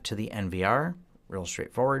ports mapped to the NVR, real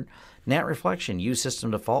straightforward. NAT reflection, use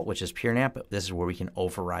system default, which is pure NAT, but this is where we can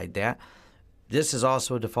override that. This is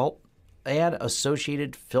also a default. Add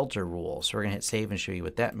associated filter rule. So we're going to hit save and show you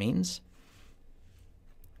what that means.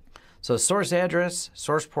 So source address,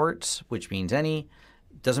 source ports, which means any.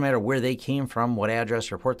 Doesn't matter where they came from, what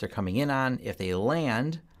address or port they're coming in on. If they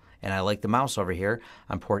land, and I like the mouse over here,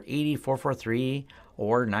 on port 80443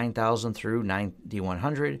 or 9000 through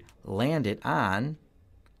 9100, land it on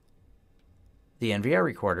the NVR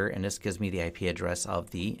recorder, and this gives me the IP address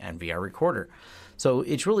of the NVR recorder. So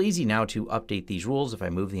it's really easy now to update these rules if I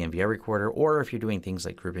move the NVR recorder, or if you're doing things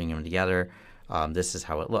like grouping them together, this is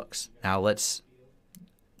how it looks. Now let's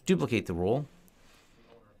duplicate the rule,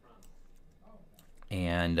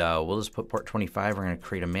 and we'll just put port 25. We're going to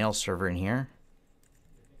create a mail server in here,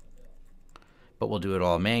 but we'll do it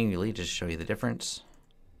all manually just to show you the difference.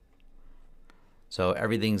 So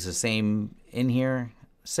everything's the same in here.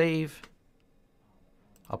 Save,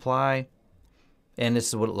 apply, and this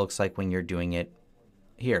is what it looks like when you're doing it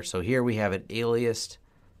here. So here we have it aliased,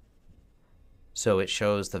 so it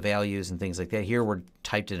shows the values and things like that. Here we're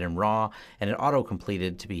typed it in raw, and it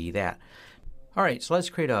auto-completed to be that. All right, so let's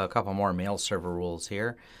create a couple more mail server rules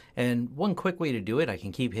here. And one quick way to do it, I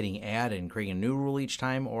can keep hitting add and create a new rule each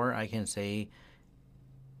time, or I can say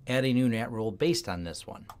add a new NAT rule based on this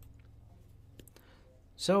one.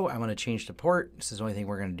 So I'm going to change the port. This is the only thing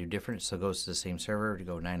we're going to do different. So it goes to the same server to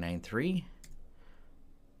go 993.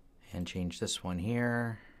 And change this one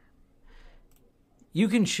here. You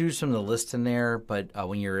can choose from the list in there, but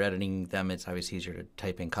when you're editing them, it's obviously easier to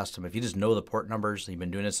type in custom. If you just know the port numbers, you've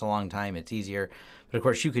been doing this a long time, it's easier. But of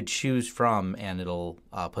course, you could choose from, and it'll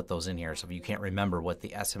put those in here. So if you can't remember what the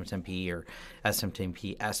SMTP or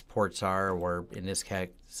SMTP-S ports are, or in this case,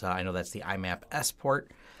 I know that's the IMAP-S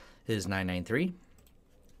port, is 993.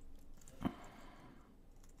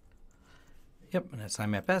 Yep, and that's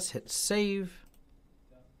IMAP-S. Hit save,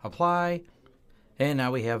 apply, and now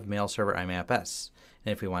we have mail server IMAP-S.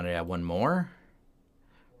 And if we want to add one more,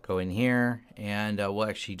 go in here, and we'll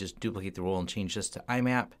actually just duplicate the rule and change this to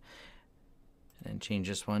IMAP, and then change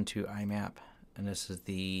this one to IMAP. And this is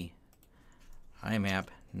the IMAP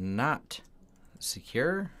not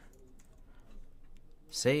secure.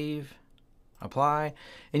 Save, apply,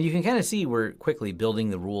 and you can kind of see we're quickly building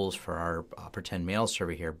the rules for our pretend mail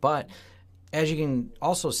server here. But as you can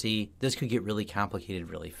also see, this could get really complicated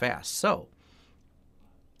really fast. So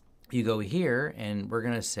you go here, and we're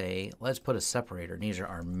going to say, let's put a separator. And these are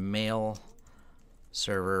our mail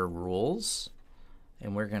server rules.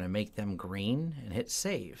 And we're going to make them green and hit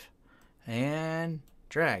save. And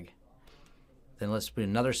drag. Then let's put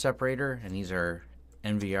another separator, and these are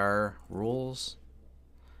NVR rules.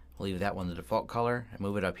 We'll leave that one the default color and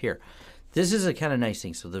move it up here. This is a kind of nice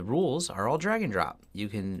thing. So the rules are all drag and drop. You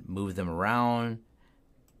can move them around,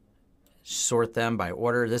 sort them by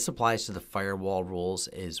order. This applies to the firewall rules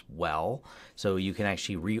as well. So you can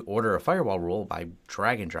actually reorder a firewall rule by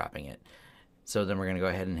drag and dropping it. So then we're going to go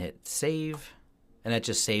ahead and hit save, and that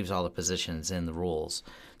just saves all the positions in the rules.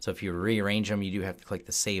 So if you rearrange them, you do have to click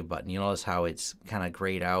the save button. You notice how it's kind of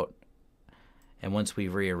grayed out. And once we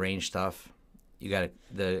rearrange stuff,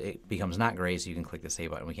 it becomes not gray, so you can click the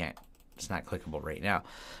save button. It's not clickable right now.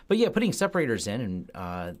 But yeah, putting separators in,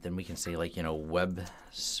 and then we can say, like, web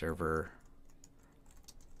server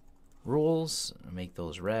rules, make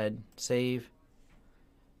those red, save.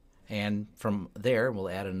 And from there, we'll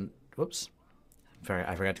add whoops,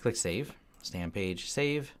 I forgot to click save. Stay on page,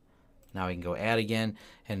 save. Now we can go add again,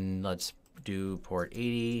 and let's do port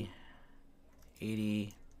 80,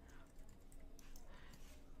 80.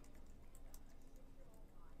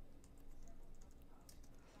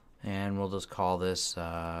 And we'll just call this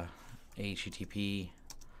HTTP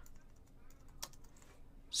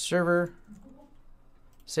server,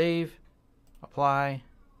 save, apply.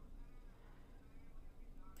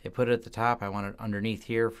 Hit put it at the top. I want it underneath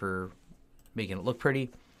here for making it look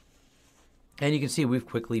pretty. And you can see we've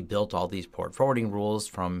quickly built all these port forwarding rules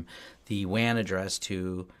from the WAN address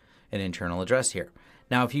to an internal address here.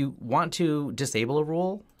 Now, if you want to disable a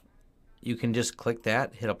rule, you can just click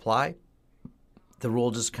that, hit apply. The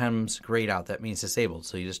rule just comes grayed out. That means disabled.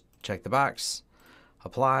 So you just check the box,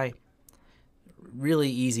 apply.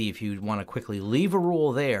 Really easy if you want to quickly leave a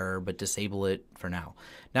rule there, but disable it for now.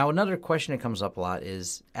 Now, another question that comes up a lot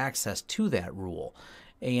is access to that rule.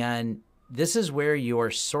 And this is where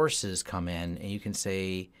your sources come in, and you can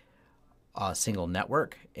say a single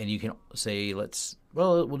network, and you can say,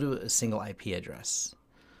 we'll do a single IP address.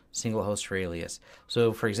 Single host for alias.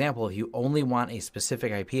 So for example, if you only want a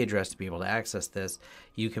specific IP address to be able to access this,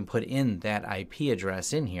 you can put in that IP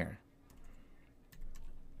address in here.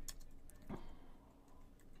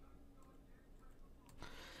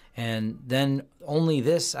 And then only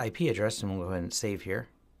this IP address, and we'll go ahead and save here.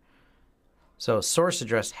 So source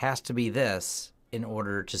address has to be this in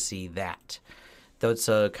order to see that. Though it's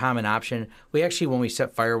a common option. We actually, when we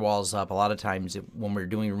set firewalls up, a lot of times when we're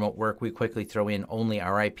doing remote work, we quickly throw in only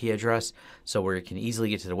our IP address so we can easily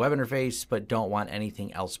get to the web interface, but don't want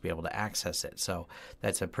anything else to be able to access it. So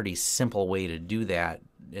that's a pretty simple way to do that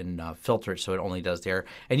and filter it so it only does there.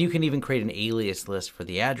 And you can even create an alias list for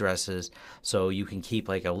the addresses, so you can keep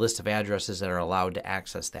like a list of addresses that are allowed to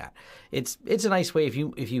access that. It's a nice way if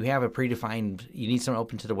you have a predefined, you need something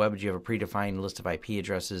open to the web, but you have a predefined list of IP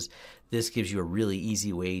addresses. This gives you a really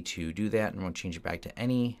easy way to do that. And we'll change it back to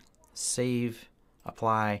any, save,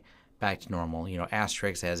 apply, back to normal.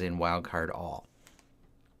 Asterisk as in wildcard all.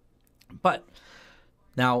 But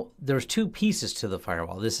Now, there's two pieces to the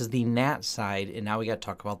firewall. This is the NAT side, and now we got to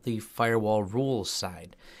talk about the firewall rules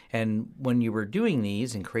side. And when you were doing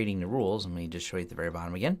these and creating the rules, let me just show you at the very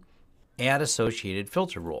bottom again, add associated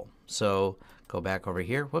filter rule. So go back over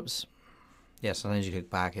here. Whoops. Yeah, sometimes you click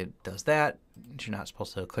back, it does that. You're not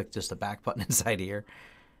supposed to click just the back button inside here.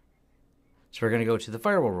 So we're going to go to the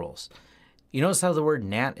firewall rules. You notice how the word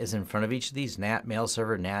NAT is in front of each of these? NAT mail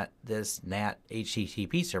server, NAT this, NAT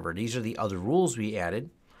HTTP server. These are the other rules we added.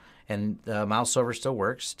 And the mouse over still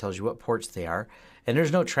works, tells you what ports they are. And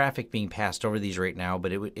there's no traffic being passed over these right now,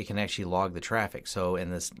 but it can actually log the traffic. So,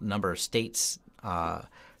 and this number of states that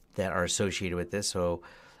are associated with this. So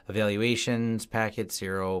evaluations, packet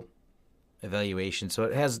 0, evaluation. So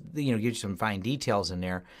it has, gives you some fine details in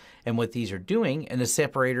there. And what these are doing, and the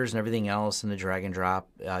separators and everything else, and the drag and drop,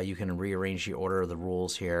 you can rearrange the order of the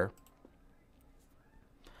rules here.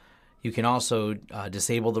 You can also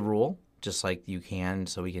disable the rule, just like you can.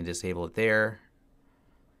 So we can disable it there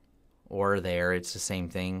or there. It's the same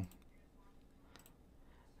thing.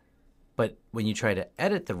 But when you try to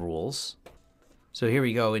edit the rules, so here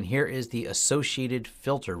we go, and here is the associated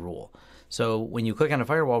filter rule. So when you click on a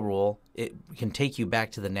firewall rule, it can take you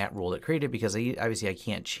back to the NAT rule that created, because obviously I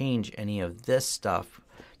can't change any of this stuff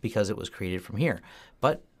because it was created from here.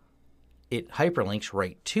 But it hyperlinks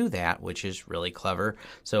right to that, which is really clever.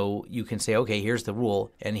 So you can say, okay, here's the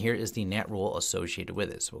rule, and here is the NAT rule associated with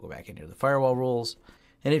it. So we'll go back into the firewall rules.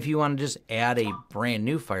 And if you want to just add a brand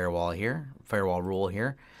new firewall rule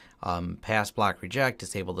here, pass, block, reject,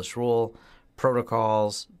 disable this rule,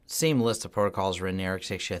 protocols, same list of protocols are in there.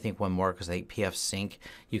 Actually, I think one more, because I think pfSync,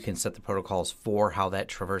 you can set the protocols for how that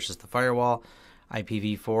traverses the firewall.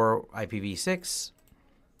 IPv4, IPv6,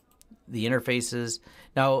 the interfaces.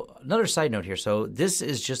 Now, another side note here. So this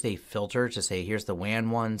is just a filter to say, here's the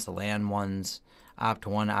WAN ones, the LAN ones,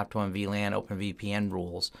 Opt1, Opt1 VLAN, OpenVPN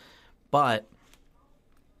rules. But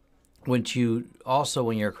when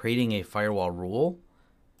you're creating a firewall rule,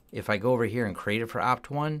 if I go over here and create it for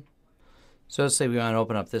Opt1, so let's say we want to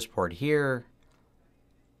open up this port here,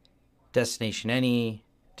 destination any,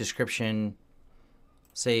 description,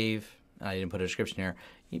 save. I didn't put a description here,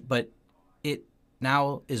 but it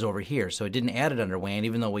now is over here. So it didn't add it under WAN,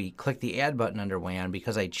 even though we clicked the add button under WAN,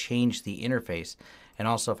 because I changed the interface. And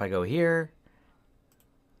also if I go here,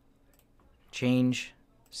 change,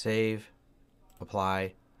 save,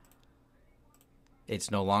 apply,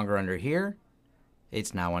 it's no longer under here.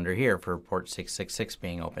 It's now under here for port 666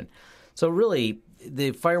 being open. So really,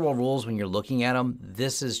 the firewall rules, when you're looking at them,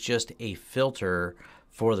 this is just a filter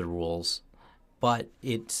for the rules, but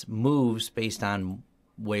it moves based on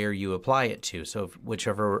where you apply it to. So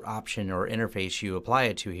whichever option or interface you apply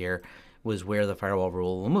it to here was where the firewall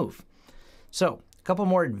rule will move. So a couple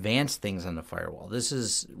more advanced things on the firewall. This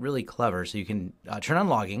is really clever. So you can turn on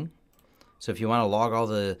logging. So if you want to log all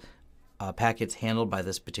the packets handled by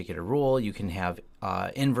this particular rule, you can have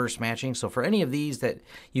inverse matching. So for any of these that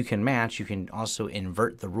you can match, you can also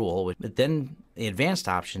invert the rule. But then the advanced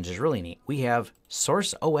options is really neat. We have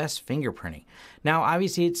source OS fingerprinting. Now,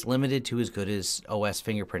 obviously, it's limited to as good as OS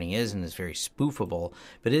fingerprinting is, and it's very spoofable.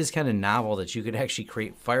 But it is kind of novel that you could actually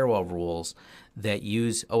create firewall rules that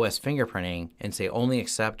use OS fingerprinting and say only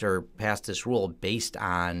accept or pass this rule based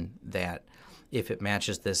on that if it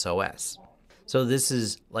matches this OS. So this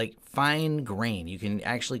is like fine grain. You can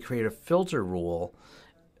actually create a filter rule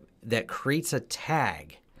that creates a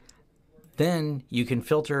tag. Then you can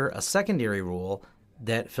filter a secondary rule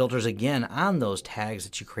that filters again on those tags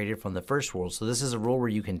that you created from the first rule. So this is a rule where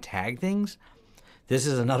you can tag things. This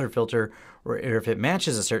is another filter where if it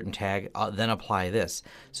matches a certain tag, then apply this.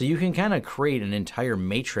 So you can kind of create an entire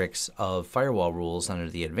matrix of firewall rules under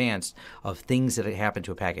the advanced of things that happen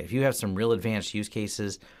to a packet. If you have some real advanced use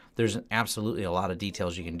cases, there's absolutely a lot of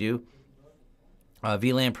details you can do.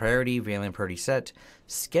 VLAN priority set,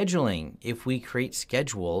 scheduling. If we create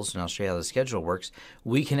schedules, and I'll show you how the schedule works,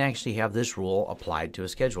 we can actually have this rule applied to a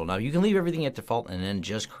schedule. Now, you can leave everything at default and then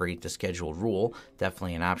just create the scheduled rule,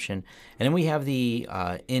 definitely an option. And then we have the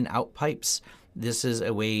in-out pipes. This is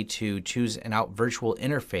a way to choose an out virtual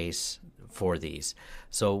interface for these.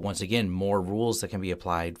 So once again, more rules that can be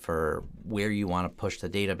applied for where you want to push the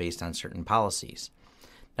data based on certain policies.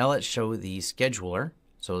 Now let's show the scheduler.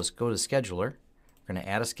 So let's go to scheduler. We're going to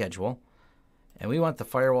add a schedule. And we want the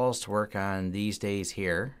firewalls to work on these days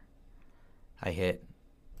here. I hit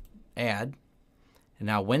add. And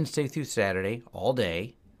now Wednesday through Saturday, all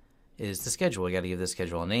day, is the schedule. We got to give this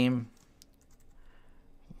schedule a name.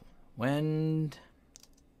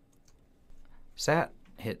 Sat,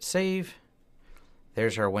 hit save.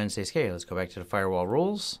 There's our Wednesday schedule. Let's go back to the firewall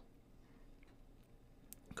rules.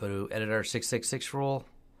 Go to Editor 666 rule,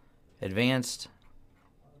 Advanced,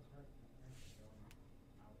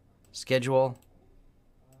 Schedule,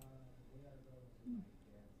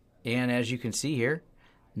 and as you can see here,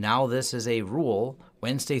 now this is a rule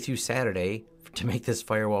Wednesday through Saturday to make this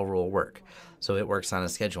firewall rule work. So it works on a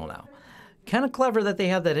schedule now. Kind of clever that they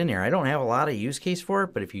have that in here. I don't have a lot of use case for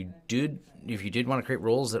it, but if you did want to create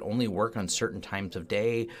rules that only work on certain times of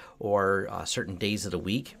day or certain days of the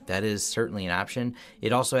week, that is certainly an option.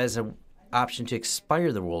 It also has an option to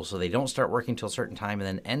expire the rules, so they don't start working till a certain time and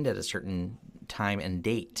then end at a certain time and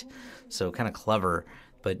date. So kind of clever,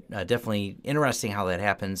 but definitely interesting how that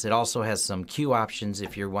happens. It also has some queue options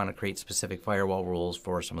if you want to create specific firewall rules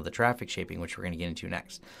for some of the traffic shaping, which we're going to get into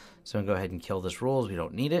next. So I'm going to go ahead and kill this rules. We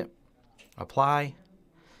don't need it. Apply.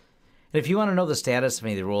 And if you want to know the status of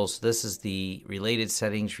any of the rules, this is the related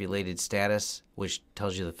settings, related status, which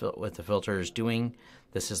tells you what the filter is doing.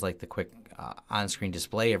 This is like the quick on-screen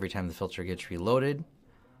display every time the filter gets reloaded.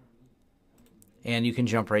 And you can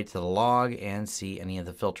jump right to the log and see any of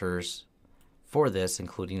the filters for this,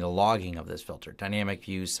 including the logging of this filter, dynamic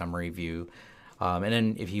view, summary view. And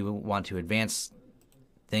then if you want to advance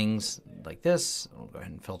things like this, we'll go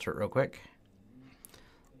ahead and filter it real quick.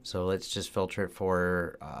 So let's just filter it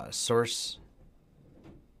for source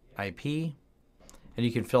IP. And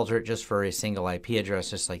you can filter it just for a single IP address,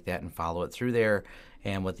 just like that, and follow it through there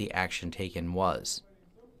and what the action taken was.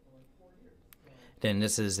 Then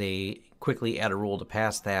this is a quickly add a rule to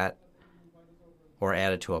pass that, or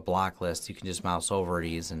add it to a block list. You can just mouse over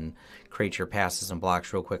these and create your passes and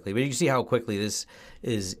blocks real quickly. But you can see how quickly this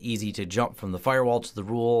is easy to jump from the firewall to the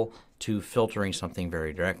rule to filtering something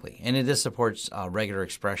very directly. And this supports regular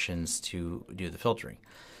expressions to do the filtering.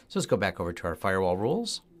 So let's go back over to our firewall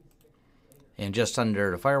rules. And just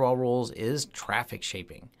under the firewall rules is traffic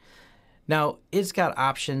shaping. Now, it's got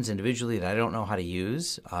options individually that I don't know how to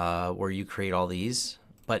use, where you create all these.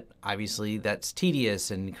 But obviously that's tedious,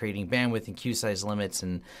 and creating bandwidth and queue size limits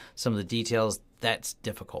and some of the details, that's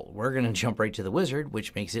difficult. We're going to jump right to the wizard,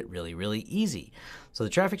 which makes it really, really easy. So the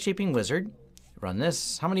traffic shaping wizard, run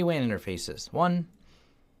this. How many WAN interfaces? One.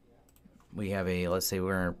 We have a, let's say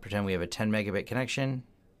we're going to pretend we have a 10 megabit connection.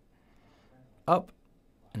 Up.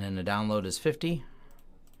 And then the download is 50.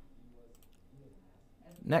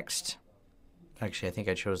 Next. Actually, I think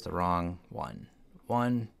I chose the wrong one.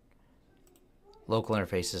 One. Local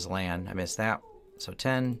interface is LAN. I missed that. So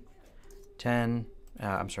 10, 10,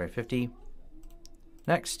 I'm sorry, 50.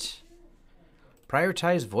 Next.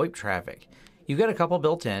 Prioritize VoIP traffic. You've got a couple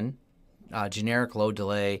built in. Generic load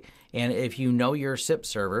delay, and if you know your SIP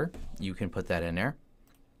server, you can put that in there.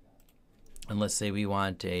 And let's say we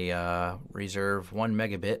want a reserve 1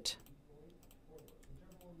 megabit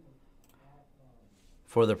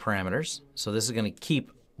for the parameters. So this is going to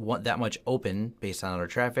keep that much open based on our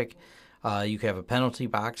traffic. You can have a penalty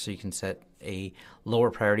box, so you can set a lower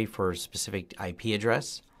priority for a specific IP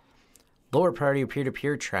address. Lower priority of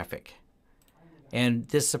peer-to-peer traffic. And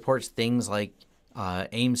this supports things like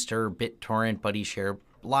Aimster, BitTorrent, BuddyShare,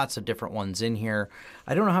 lots of different ones in here.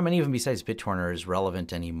 I don't know how many of them besides BitTorrent is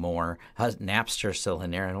relevant anymore. Napster still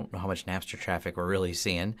in there. I don't know how much Napster traffic we're really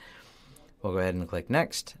seeing. We'll go ahead and click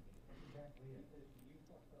Next.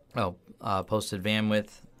 Oh, posted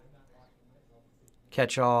bandwidth.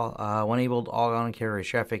 Catch-all. Enabled all on-carrier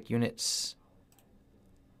traffic units.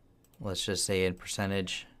 Let's just say in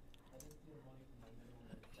percentage.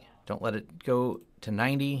 Don't let it go to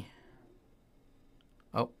 90.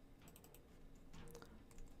 Oh.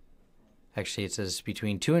 Actually, it says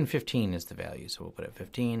between 2 and 15 is the value, so we'll put it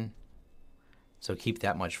 15. So keep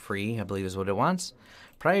that much free, I believe is what it wants.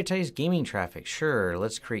 Prioritize gaming traffic. Sure,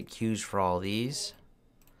 let's create queues for all these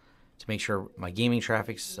to make sure my gaming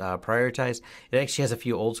traffic's prioritized. It actually has a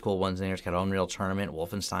few old school ones in there. It's got Unreal Tournament,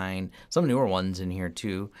 Wolfenstein, some newer ones in here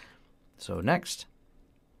too. So next.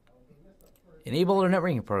 Enable our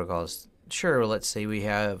networking protocols. Sure, let's say we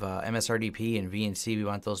have MSRDP and VNC. We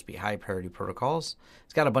want those to be high priority protocols.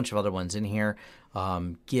 It's got a bunch of other ones in here.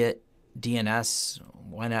 Git, DNS.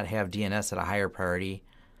 Why not have DNS at a higher priority?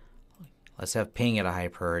 Let's have ping at a high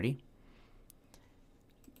priority.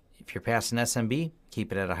 If you're passing SMB,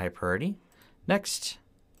 keep it at a high priority. Next,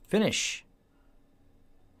 finish.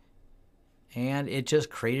 And it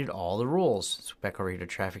just created all the rules. So back over here to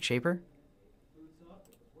Traffic Shaper.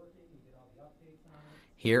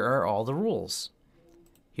 Here are all the rules.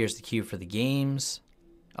 Here's the queue for the games,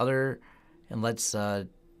 and let's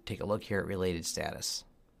take a look here at related status.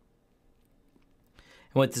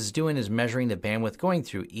 And what this is doing is measuring the bandwidth going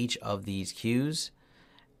through each of these queues,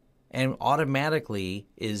 and automatically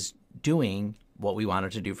is doing what we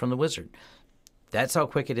wanted to do from the wizard. That's how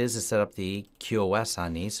quick it is to set up the QoS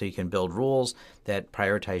on these. So you can build rules that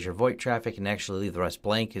prioritize your VoIP traffic and actually leave the rest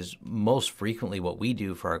blank is most frequently what we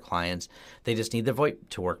do for our clients. They just need the VoIP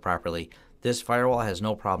to work properly. This firewall has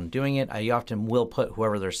no problem doing it. I often will put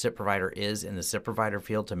whoever their SIP provider is in the SIP provider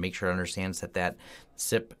field to make sure it understands that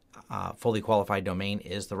SIP fully qualified domain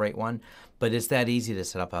is the right one. But it's that easy to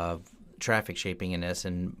set up a traffic shaping in this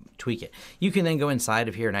and tweak it. You can then go inside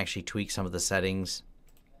of here and actually tweak some of the settings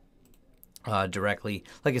directly.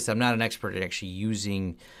 Like I said, I'm not an expert at actually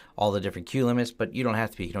using all the different queue limits, but you don't have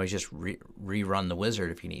to be. You can always just rerun the wizard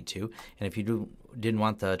if you need to. And if you didn't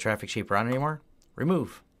want the traffic shaper on anymore,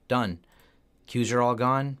 remove. Done. Queues are all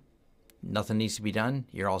gone. Nothing needs to be done.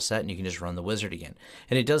 You're all set, and you can just run the wizard again.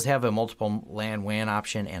 And it does have a multiple LAN WAN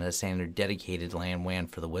option and a standard dedicated LAN WAN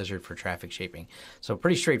for the wizard for traffic shaping. So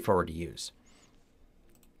pretty straightforward to use.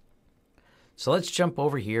 So let's jump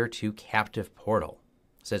over here to Captive Portal.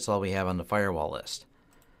 So that's all we have on the firewall list.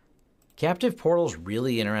 Captive Portal is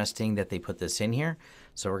really interesting that they put this in here.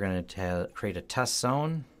 So we're going to create a test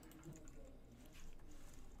zone.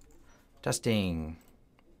 Testing.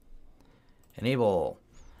 Enable.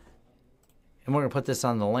 And we're going to put this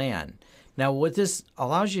on the LAN. Now, what this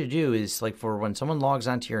allows you to do is, like, for when someone logs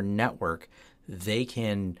onto your network, they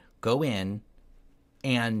can go in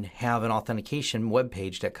and have an authentication web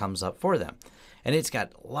page that comes up for them. And it's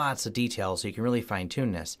got lots of details, so you can really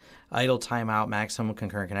fine-tune this. Idle timeout, maximum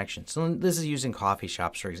concurrent connection. So this is using coffee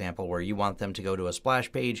shops, for example, where you want them to go to a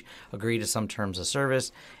splash page, agree to some terms of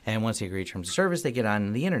service, and once they agree to terms of service, they get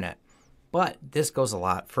on the internet. But this goes a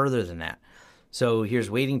lot further than that. So here's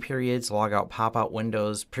waiting periods, logout, pop-out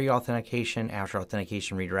windows, pre-authentication, after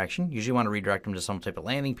authentication redirection. Usually want to redirect them to some type of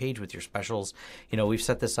landing page with your specials. You know, we've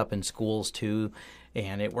set this up in schools too,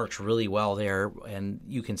 and it works really well there, and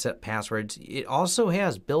you can set passwords. It also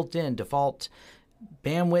has built-in default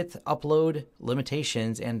bandwidth upload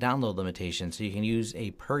limitations and download limitations, so you can use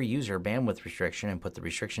a per-user bandwidth restriction and put the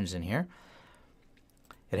restrictions in here.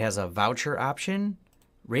 It has a voucher option.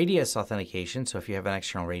 Radius authentication, so if you have an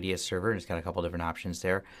external radius server, it's got a couple different options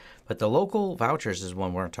there. But the local vouchers is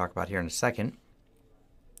one we're going to talk about here in a second.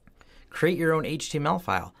 Create your own HTML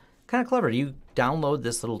file. Kind of clever. You download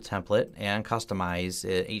this little template and customize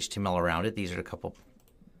HTML around it. These are a couple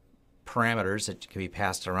parameters that can be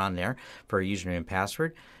passed around there for a username and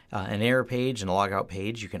password. An error page and a logout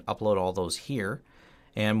page, you can upload all those here.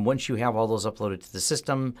 And once you have all those uploaded to the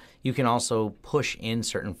system, you can also push in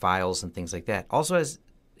certain files and things like that. Also has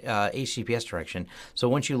HTTPS direction. So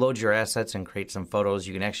once you load your assets and create some photos,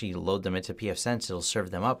 you can actually load them into pfSense. It'll serve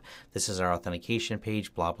them up. This is our authentication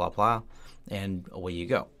page, blah, blah, blah, and away you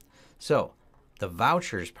go. So the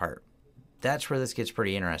vouchers part, that's where this gets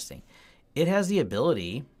pretty interesting. It has the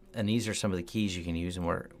ability, and these are some of the keys you can use,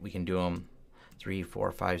 and we can do them 3,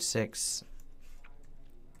 4, 5, 6.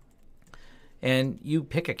 And you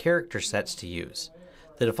pick a character sets to use.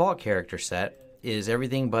 The default character set is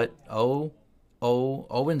everything but O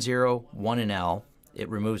and 0, 1 and L. It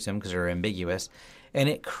removes them because they're ambiguous. And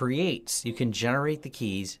it creates, you can generate the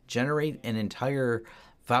keys, generate an entire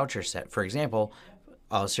voucher set. For example,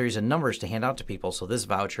 a series of numbers to hand out to people. So this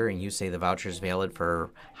voucher, and you say the voucher is valid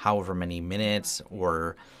for however many minutes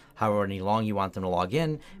or however long you want them to log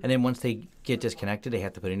in. And then once they get disconnected, they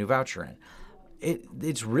have to put a new voucher in.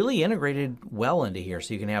 It's really integrated well into here.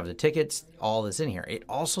 So you can have the tickets, all this in here. It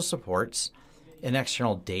also supports an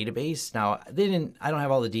external database. Now, I don't have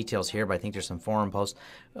all the details here, but I think there's some forum posts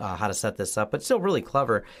how to set this up. But still really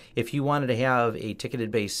clever. If you wanted to have a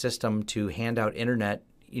ticketed-based system to hand out internet,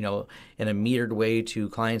 you know, in a metered way to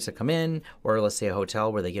clients that come in, or let's say a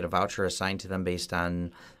hotel where they get a voucher assigned to them based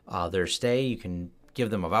on their stay, you can give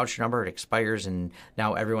them a voucher number, it expires, and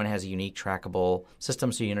now everyone has a unique trackable system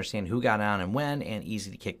so you understand who got on and when, and easy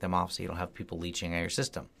to kick them off so you don't have people leeching on your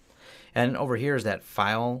system. And over here is that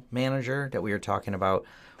file manager that we were talking about,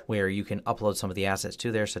 where you can upload some of the assets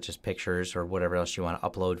to there, such as pictures or whatever else you want to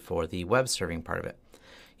upload for the web serving part of it.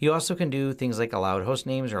 You also can do things like allowed host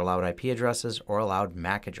names or allowed IP addresses or allowed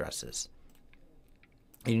MAC addresses.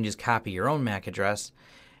 You can just copy your own MAC address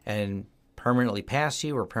and permanently pass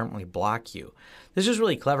you or permanently block you. This is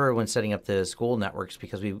really clever when setting up the school networks,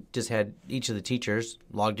 because we just had each of the teachers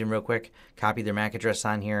logged in real quick, copied their MAC address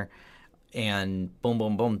on here, and boom,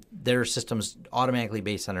 boom, boom, their system's automatically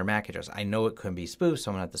based on their MAC address. I know it could be spoofed, so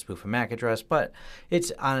I'm going to have to spoof a MAC address, but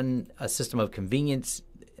it's on a system of convenience.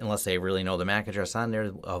 Unless they really know the MAC address on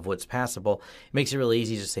there of what's passable, it makes it really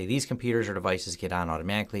easy to say these computers or devices get on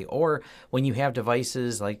automatically. Or when you have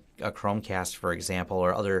devices like a Chromecast, for example,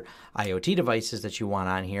 or other IoT devices that you want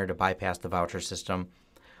on here to bypass the voucher system,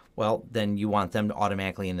 well, then you want them to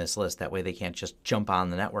automatically in this list. That way they can't just jump on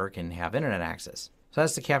the network and have internet access. So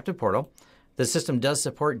that's the captive portal. The system does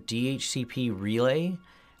support DHCP relay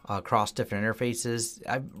across different interfaces.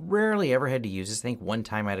 I've rarely ever had to use this. I think one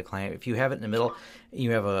time I had a client. If you have it in the middle,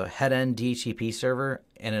 you have a head-end DHCP server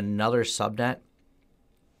and another subnet,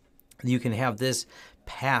 you can have this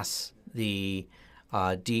pass the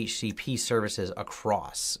DHCP services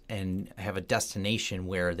across and have a destination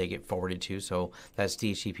where they get forwarded to. So that's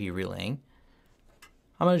DHCP relaying.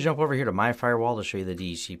 I'm going to jump over here to my firewall to show you the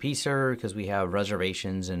DHCP server because we have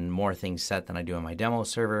reservations and more things set than I do on my demo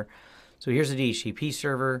server. So here's the DHCP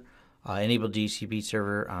server, enable DHCP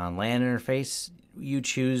server on LAN interface. You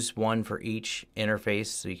choose one for each interface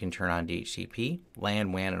so you can turn on DHCP,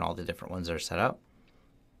 LAN, WAN, and all the different ones that are set up.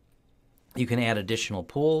 You can add additional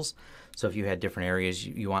pools. So if you had different areas,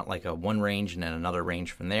 you want like a one range and then another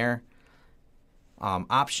range from there.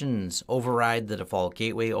 Options, override the default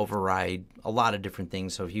gateway, override a lot of different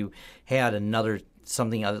things. So if you had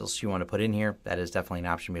something else you want to put in here, that is definitely an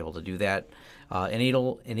option to be able to do that.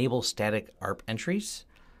 Enable static ARP entries.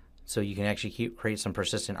 So you can actually create some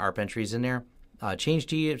persistent ARP entries in there. Change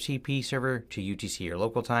DHCP server to UTC or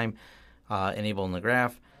local time. Enable in the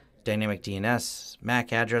graph. Dynamic DNS,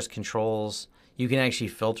 MAC address controls. You can actually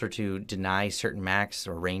filter to deny certain MACs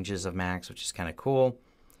or ranges of MACs, which is kind of cool.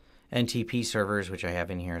 NTP servers, which I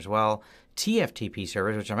have in here as well. TFTP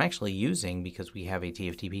servers, which I'm actually using because we have a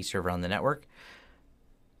TFTP server on the network.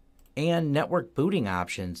 And network booting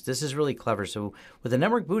options. This is really clever. So with the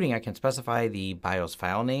network booting, I can specify the BIOS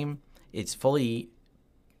file name. It's fully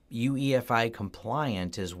UEFI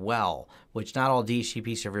compliant as well, which not all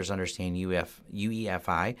DHCP servers understand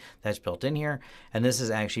UEFI. That's built in here. And this is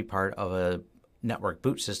actually part of a network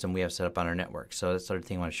boot system we have set up on our network. So that's the other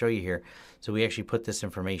thing I want to show you here. So we actually put this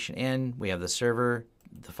information in. We have the server,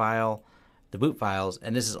 the file, the boot files,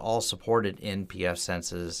 and this is all supported in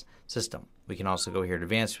pfsense's system. We can also go here to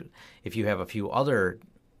advanced. If you have a few other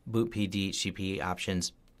bootp DHCP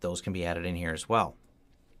options, those can be added in here as well.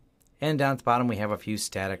 And down at the bottom, we have a few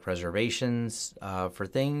static reservations for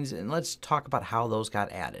things, and let's talk about how those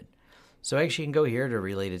got added. So actually, you can go here to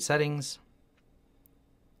related settings.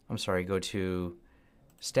 Go to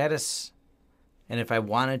status, and if I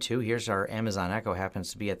wanted to, here's our Amazon Echo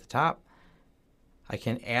happens to be at the top. I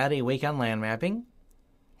can add a wake on LAN mapping,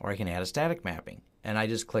 or I can add a static mapping. And I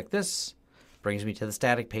just click this, brings me to the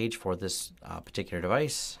static page for this particular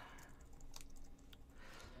device.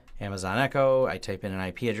 Amazon Echo, I type in an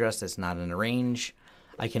IP address that's not in a range.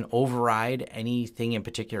 I can override anything in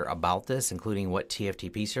particular about this, including what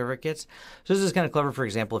TFTP server it gets. So this is kind of clever. For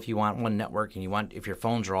example, if you want one network and if your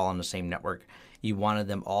phones are all on the same network, you wanted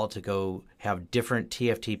them all to go have different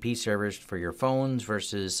TFTP servers for your phones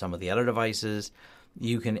versus some of the other devices,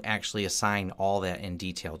 you can actually assign all that in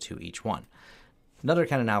detail to each one. Another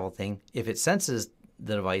kind of novel thing, if it senses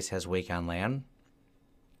the device has wake on LAN,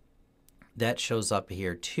 that shows up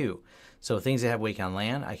here too. So things that have wake on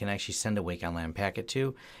LAN, I can actually send a wake on LAN packet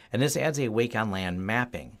to, and this adds a wake on LAN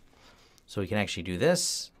mapping. So we can actually do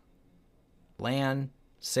this, LAN,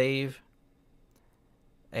 save,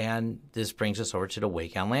 and this brings us over to the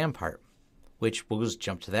wake on LAN part, which we'll just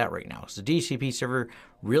jump to that right now. So DHCP server,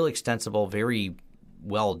 real extensible, very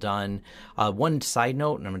well done. One side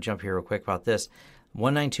note, and I'm going to jump here real quick about this,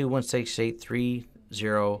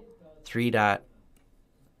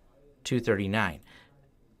 192.168.3.3.239.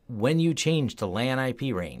 When you change the LAN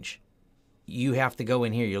IP range, you have to go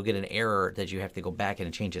in here. You'll get an error that you have to go back in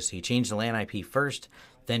and change it. So you change the LAN IP first,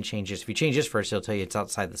 then change this. If you change this first, it'll tell you it's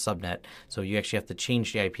outside the subnet. So you actually have to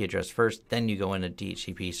change the IP address first, then you go into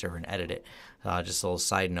DHCP server and edit it. Just a little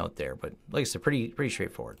side note there, but like I said, pretty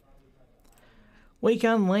straightforward. Wake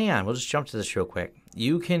on LAN. We'll just jump to this real quick.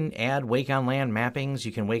 You can add wake on LAN mappings.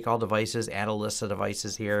 You can wake all devices, add a list of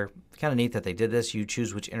devices here. Kind of neat that they did this. You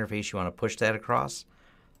choose which interface you want to push that across.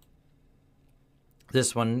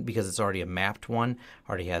 This one, because it's already a mapped one,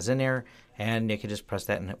 already has in there, and you can just press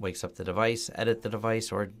that and it wakes up the device, edit the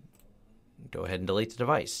device, or go ahead and delete the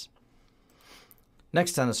device.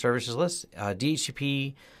 Next on the services list,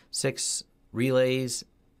 DHCP 6 relays,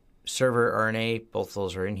 server RNA, both of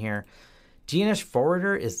those are in here. DNS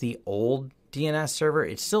forwarder is the old DNS server.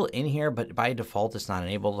 It's still in here, but by default it's not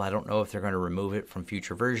enabled. I don't know if they're going to remove it from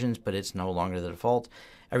future versions, but it's no longer the default.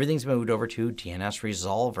 Everything's moved over to DNS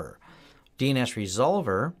resolver. DNS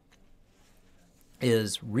resolver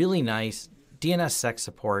is really nice. DNSSEC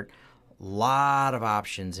support, a lot of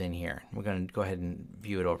options in here. We're going to go ahead and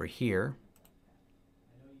view it over here.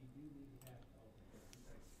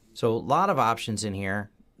 So a lot of options in here.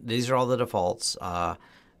 These are all the defaults.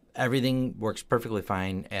 everything works perfectly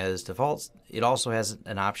fine as default. It also has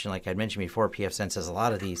an option, like I mentioned before, pfSense has a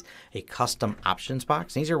lot of these, a custom options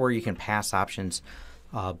box. These are where you can pass options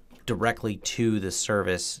directly to the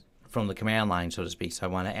service from the command line, so to speak. So I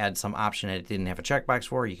want to add some option that it didn't have a checkbox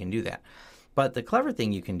for, you can do that. But the clever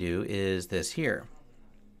thing you can do is this here.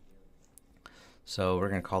 So we're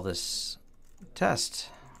going to call this test.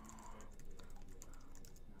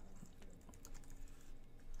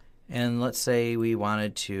 And let's say we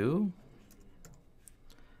wanted to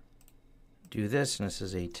do this, and this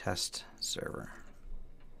is a test server.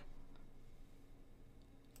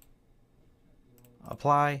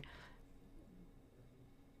 Apply.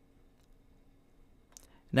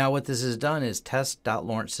 Now what this has done is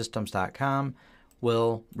test.lawrencesystems.com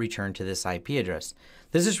will return to this IP address.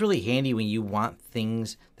 This is really handy when you want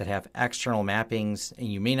things that have external mappings and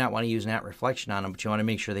you may not want to use NAT reflection on them, but you want to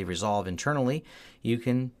make sure they resolve internally. You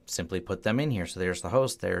can simply put them in here. So there's the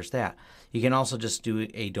host, there's that. You can also just do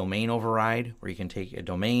a domain override, where you can take a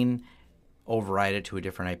domain, override it to a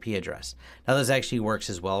different IP address. Now this actually works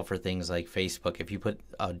as well for things like Facebook. If you put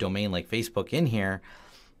a domain like Facebook in here,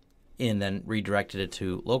 and then redirected it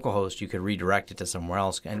to localhost, you could redirect it to somewhere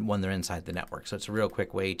else and when they're inside the network. So it's a real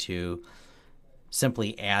quick way to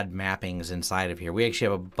simply add mappings inside of here. We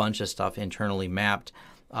actually have a bunch of stuff internally mapped.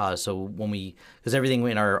 So when because everything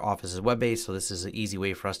in our office is web-based, so this is an easy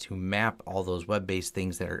way for us to map all those web-based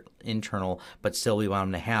things that are internal, but still we want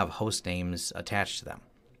them to have host names attached to them.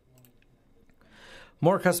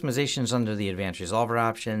 More customizations under the advanced resolver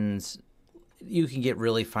options. You can get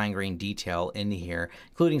really fine-grained detail into here,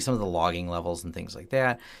 including some of the logging levels and things like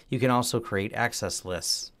that. You can also create access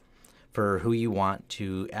lists for who you want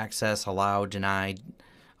to access, allow, deny,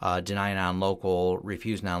 deny non-local,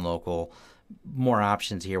 refuse non-local. More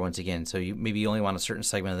options here once again. So maybe you only want a certain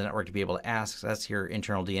segment of the network to be able to access your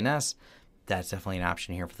internal DNS. That's definitely an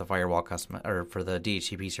option here for the firewall custom or for the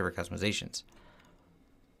DHCP server customizations.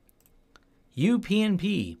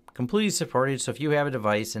 UPnP, completely supported. So if you have a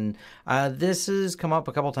device, and this has come up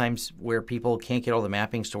a couple times where people can't get all the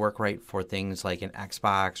mappings to work right for things like an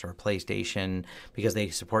Xbox or a PlayStation because they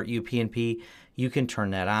support UPnP, you can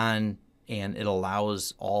turn that on and it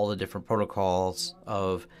allows all the different protocols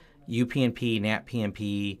of UPnP,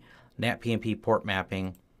 NATPnP, NATPnP port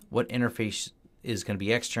mapping, what interface is going to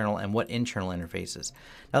be external and what internal interfaces.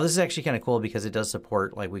 Now this is actually kind of cool because it does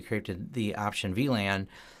support, like we created the option VLAN.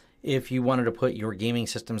 If you wanted to put your gaming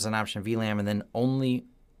systems on option VLAN and then only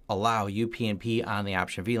allow UPnP on the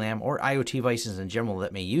option VLAN or IoT devices in general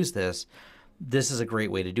that may use this, this is a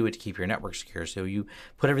great way to do it to keep your network secure. So you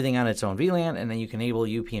put everything on its own VLAN and then you can enable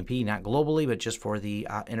UPnP not globally but just for the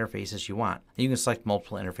interfaces you want. And you can select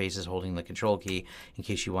multiple interfaces holding the control key in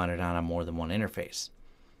case you want it on more than one interface.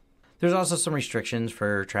 There's also some restrictions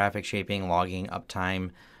for traffic shaping, logging,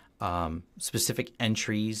 uptime, specific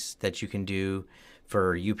entries that you can do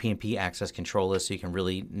for UPnP access control list, so you can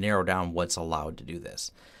really narrow down what's allowed to do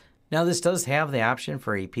this. Now this does have the option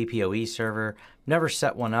for a PPoE server. Never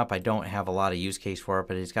set one up. I don't have a lot of use case for it,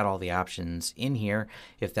 but it's got all the options in here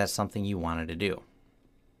if that's something you wanted to do.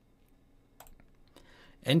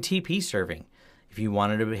 NTP serving. If you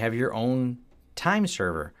wanted to have your own time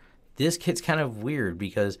server, this gets kind of weird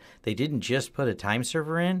because they didn't just put a time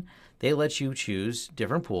server in. They let you choose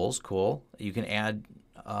different pools. Cool. You can add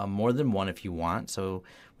more than one if you want. So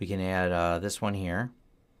we can add this one here.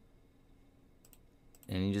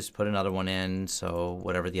 And you just put another one in. So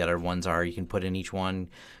whatever the other ones are, you can put in each one.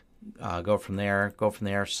 Go from there,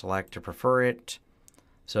 select or prefer it.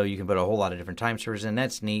 So you can put a whole lot of different time servers in.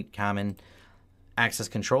 That's neat. Common access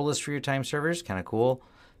control list for your time servers. Kind of cool.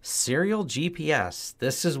 Serial GPS.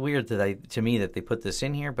 This is weird to me that they put this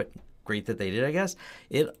in here, but great that they did, I guess.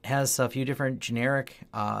 It has a few different generic,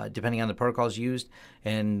 depending on the protocols used,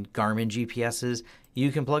 and Garmin GPSs.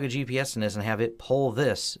 You can plug a GPS in this and have it pull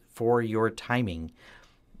this for your timing.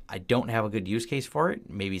 I don't have a good use case for it.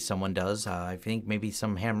 Maybe someone does. I think maybe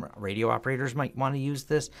some ham radio operators might want to use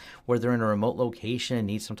this where they're in a remote location and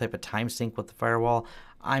need some type of time sync with the firewall.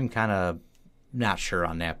 I'm kind of not sure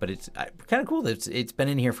on that, but it's kind of cool that it's been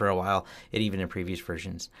in here for a while, even in previous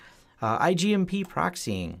versions. IGMP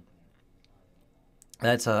proxying.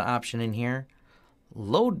 That's an option in here.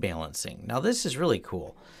 Load balancing. Now this is really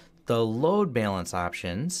cool. The load balance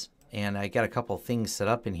options, and I got a couple things set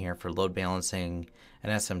up in here for load balancing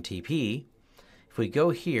and SMTP. If we go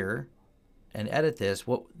here and edit this,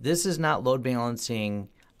 this is not load balancing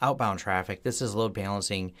outbound traffic. This is load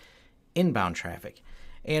balancing inbound traffic.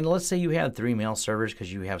 And let's say you have 3 mail servers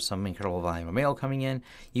because you have some incredible volume of mail coming in.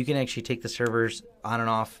 You can actually take the servers on and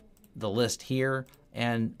off the list here,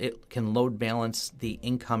 and it can load balance the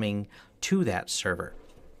incoming to that server.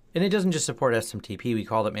 And it doesn't just support SMTP. We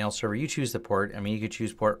call it mail server. You choose the port. I mean, you could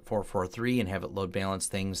choose port 443 and have it load balance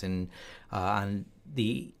things on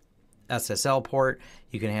the SSL port.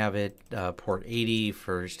 You can have it port 80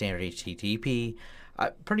 for standard HTTP.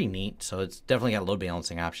 Pretty neat. So it's definitely got load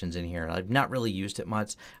balancing options in here. I've not really used it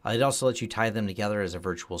much. It also lets you tie them together as a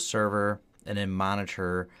virtual server and then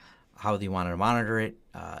monitor how you want to monitor it,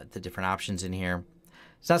 the different options in here.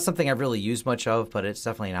 It's not something I've really used much of, but it's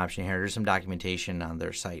definitely an option here. There's some documentation on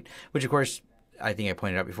their site, which, of course, I think I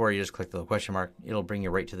pointed out before. You just click the little question mark. It'll bring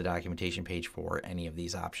you right to the documentation page for any of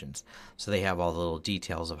these options. So they have all the little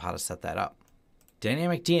details of how to set that up.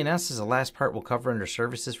 Dynamic DNS is the last part we'll cover under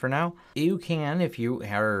services for now. You can, if you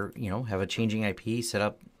are, have a changing IP, set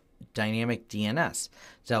up dynamic DNS.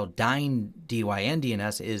 So Dyn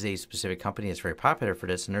DNS is a specific company that's very popular for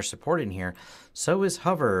this, and they're supported in here. So is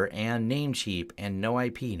Hover and Namecheap and No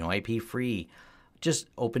IP free, just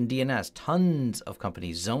Open DNS. Tons of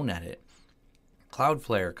companies, ZoneEdit,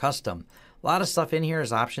 Cloudflare, Custom. A lot of stuff in here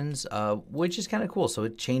as options, which is kind of cool. So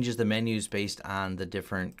it changes the menus based on the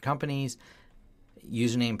different companies,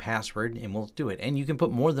 username, password, and we'll do it. And you can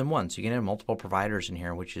put more than one, so you can have multiple providers in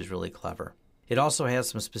here, which is really clever. It also has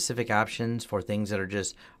some specific options for things that are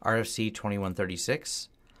just RFC 2136,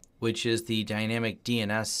 which is the dynamic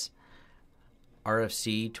DNS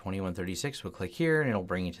RFC 2136. We'll click here and it'll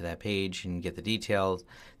bring you to that page and get the details.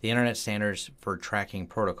 The Internet Standards for Tracking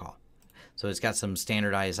Protocol. So it's got some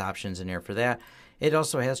standardized options in there for that. It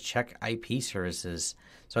also has check IP services.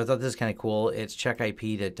 So I thought this is kind of cool. It's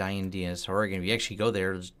checkip.dyn.DNS.org. And if you actually go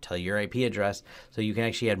there, it'll tell you your IP address. So you can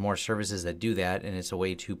actually add more services that do that. And it's a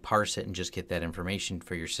way to parse it and just get that information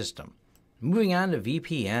for your system. Moving on to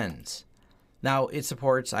VPNs. Now, it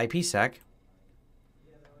supports IPsec.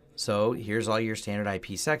 So here's all your standard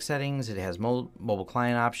IPsec settings. It has mobile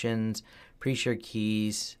client options, pre-shared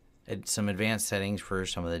keys, some advanced settings for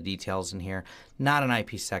some of the details in here. Not an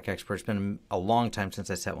IPsec expert. It's been a long time since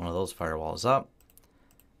I set one of those firewalls up.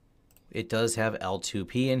 It does have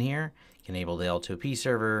L2P in here. You can enable the L2P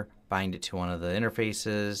server, bind it to one of the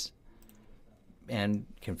interfaces, and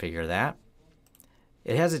configure that.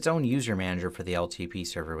 It has its own user manager for the L2P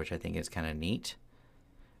server, which I think is kind of neat.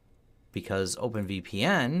 Because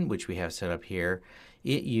OpenVPN, which we have set up here,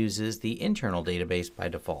 it uses the internal database by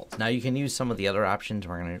default. Now you can use some of the other options.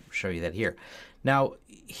 We're going to show you that here. Now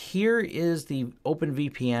here is the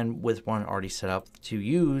OpenVPN with one already set up to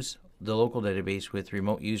use the local database with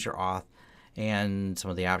remote user auth and some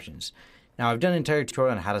of the options. Now I've done an entire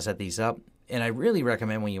tutorial on how to set these up, and I really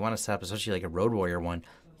recommend when you want to set up, especially like a Road Warrior one,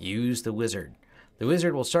 use the wizard. The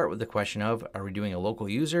wizard will start with the question of, are we doing a local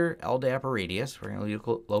user, LDAP, or radius? We're going to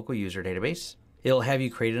do a local user database. It'll have you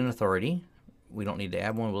create an authority. We don't need to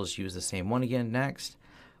add one. We'll just use the same one again. Next.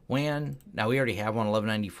 WAN. Now we already have one,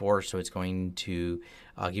 1194, so it's going to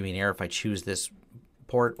give me an error if I choose this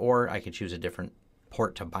port, or I could choose a different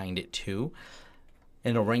port to bind it to.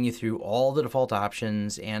 And it'll run you through all the default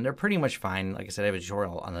options, and they're pretty much fine. Like I said, I have a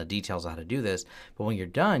tutorial on the details of how to do this. But when you're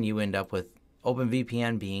done, you end up with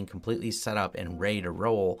OpenVPN being completely set up and ready to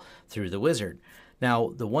roll through the wizard.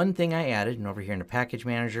 Now, the one thing I added, and over here in the package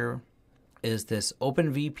manager, is this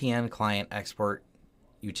OpenVPN client export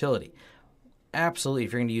utility. Absolutely,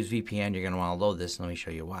 if you're going to use VPN, you're going to want to load this, and let me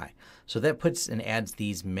show you why. So that puts and adds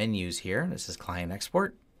these menus here. This is client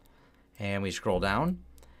export, and we scroll down.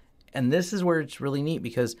 And this is where it's really neat,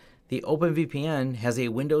 because the OpenVPN has a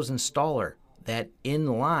Windows installer that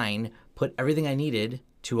inline put everything I needed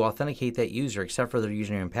to authenticate that user except for their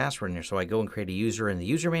username and password in there. So I go and create a user in the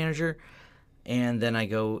user manager, and then I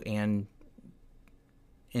go and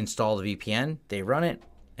install the VPN. They run it,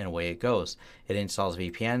 and away it goes. It installs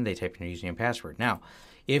VPN. They type in your username and password. Now,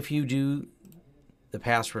 if you do the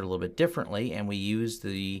password a little bit differently, and we use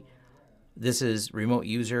this is remote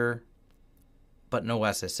user but no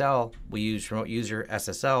SSL, we use remote user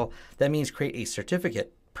SSL, that means create a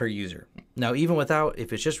certificate per user. Now, even without,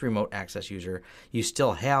 if it's just remote access user, you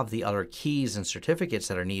still have the other keys and certificates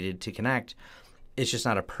that are needed to connect. It's just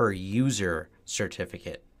not a per user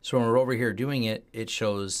certificate. So when we're over here doing it, it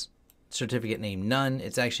shows certificate name none.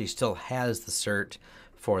 It actually still has the cert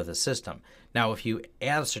for the system. Now, if you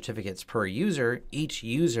add certificates per user, each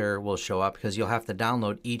user will show up because you'll have to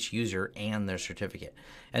download each user and their certificate.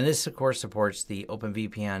 And this, of course, supports the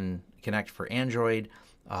OpenVPN Connect for Android,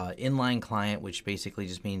 inline client, which basically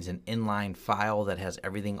just means an inline file that has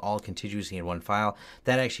everything all contiguously in one file.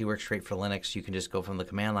 That actually works great for Linux. You can just go from the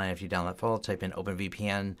command line after you download that file, type in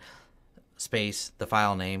OpenVPN space, the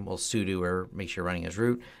file name, will sudo or make sure you're running as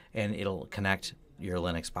root, and it'll connect your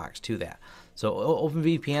Linux box to that. So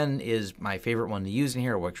OpenVPN is my favorite one to use in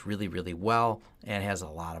here. It works really, really well and has a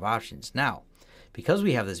lot of options. Now, because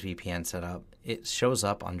we have this VPN set up, it shows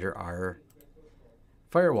up under our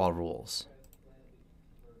firewall rules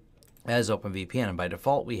as OpenVPN. And by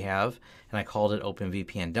default we have, and I called it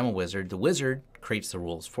OpenVPN Demo Wizard, the wizard creates the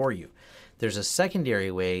rules for you. There's a secondary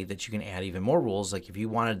way that you can add even more rules, like if you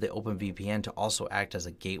wanted the OpenVPN to also act as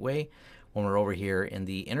a gateway, when we're over here in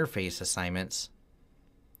the interface assignments,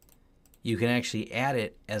 you can actually add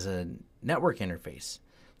it as a network interface.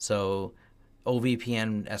 So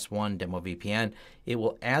OVPN S1 Demo VPN, it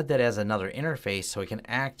will add that as another interface, so it can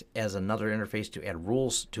act as another interface to add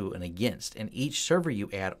rules to and against. And each server you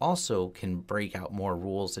add also can break out more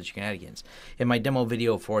rules that you can add against. In my demo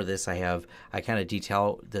video for this, I kind of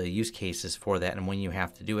detail the use cases for that and when you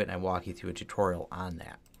have to do it, and I walk you through a tutorial on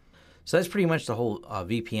that. So that's pretty much the whole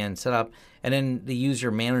VPN setup. And then the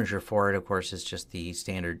user manager for it, of course, is just the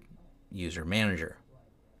standard user manager.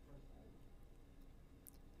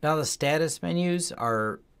 Now the status menus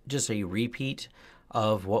are just a repeat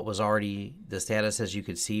of what was already the status, as you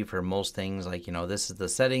could see for most things. Like, this is the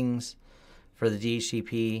settings for the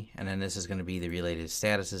DHCP, and then this is going to be the related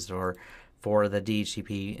statuses for the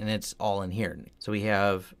DHCP, and it's all in here. So we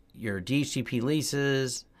have your DHCP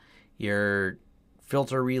leases, your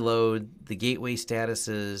filter reload, the gateway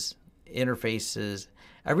statuses, interfaces,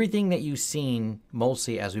 everything that you've seen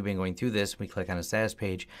mostly as we've been going through this. We click on a status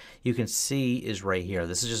page, you can see is right here.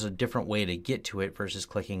 This is just a different way to get to it versus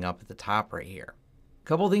clicking up at the top right here. A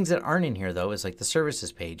couple of things that aren't in here though is like the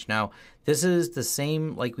services page. Now this is the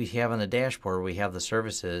same like we have on the dashboard where we have the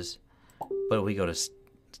services, but if we go to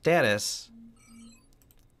status,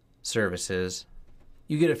 services,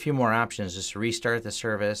 you get a few more options. Just to restart the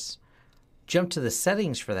service, jump to the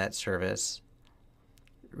settings for that service,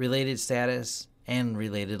 related status, and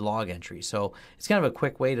related log entry. So it's kind of a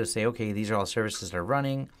quick way to say, okay, these are all services that are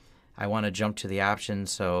running. I want to jump to the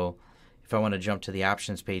options. So if I want to jump to the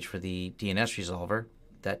options page for the DNS resolver,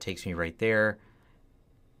 that takes me right there.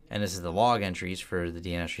 And this is the log entries for the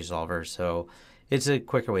DNS resolver. So it's a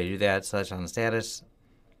quicker way to do that. So that's on the status.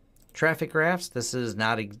 Traffic graphs. This is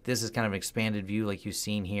kind of an expanded view like you've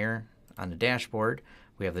seen here on the dashboard.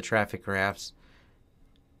 We have the traffic graphs.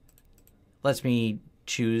 Lets me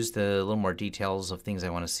choose the little more details of things I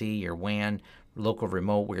want to see, your WAN, local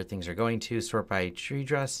remote, where things are going to, sort by tree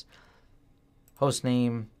address, host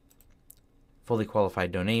name, fully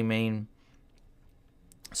qualified domain name.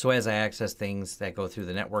 So as I access things that go through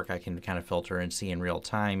the network, I can kind of filter and see in real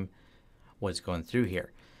time what's going through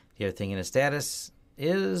here. The other thing in the status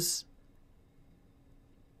is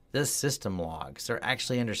the system logs. They're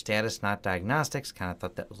actually under status, not diagnostics. Kind of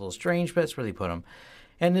thought that was a little strange, but it's where they put them.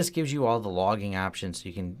 And this gives you all the logging options so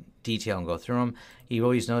you can detail and go through them. You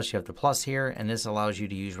always notice you have the plus here, and this allows you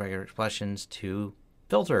to use regular expressions to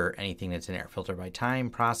filter anything that's in there. Filter by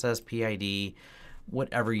time, process, PID,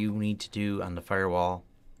 whatever you need to do on the firewall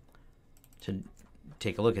to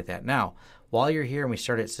take a look at that. Now, while you're here and we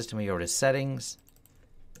start at system, we go to settings.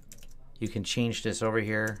 You can change this over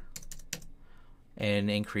here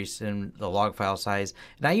and increase in the log file size.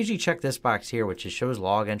 And I usually check this box here, which just shows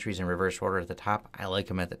log entries in reverse order at the top. I like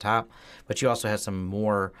them at the top, but you also have some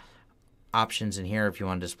more options in here if you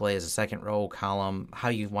want to display as a second row, column, how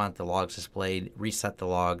you want the logs displayed, reset the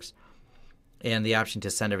logs, and the option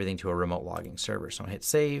to send everything to a remote logging server. So I'm gonna hit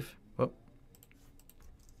save. Whoop.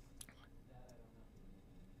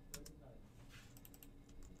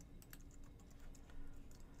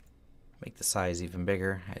 Make the size even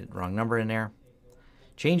bigger. I had the wrong number in there.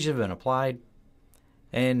 Changes have been applied,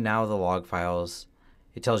 and now the log files,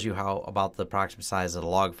 it tells you how about the approximate size of the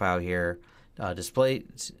log file here. Display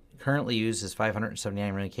currently uses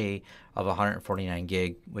 579 MK of 149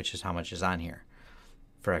 gig, which is how much is on here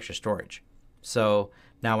for extra storage. So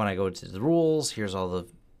now when I go to the rules, here's all the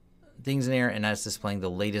things in there, and that's displaying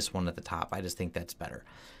the latest one at the top. I just think that's better.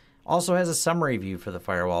 Also has a summary view for the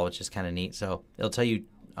firewall, which is kind of neat. So it'll tell you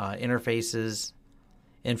interfaces,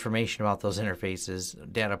 information about those interfaces,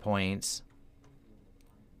 data points,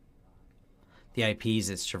 the IPs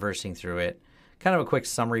it's traversing through it. Kind of a quick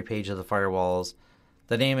summary page of the firewalls.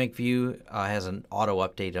 The dynamic view has an auto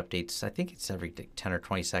updates. I think it's every 10 or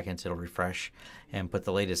 20 seconds it'll refresh and put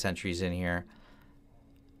the latest entries in here.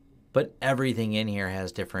 But everything in here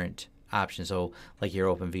has different options. So like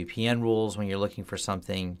your OpenVPN rules, when you're looking for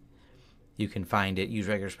something, you can find it, use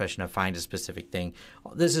regular expression to find a specific thing.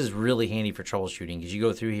 This is really handy for troubleshooting because you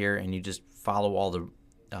go through here and you just follow all the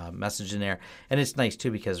message in there. And it's nice too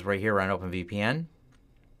because right here we're on OpenVPN.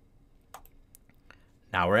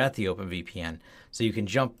 Now we're at the OpenVPN. So you can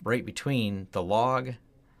jump right between the log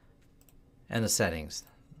and the settings,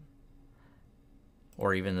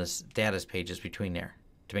 or even the status pages between there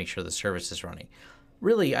to make sure the service is running.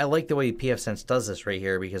 really, I like the way pfSense does this right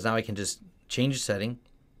here, because now I can just change the setting,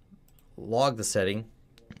 log the setting,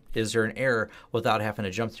 is there an error, without having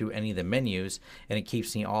to jump through any of the menus, and it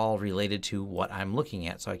keeps me all related to what I'm looking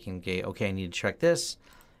at. So I can get, okay, I need to check this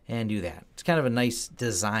and do that. It's kind of a nice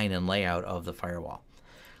design and layout of the firewall.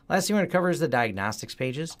 Last thing we're going to cover is the diagnostics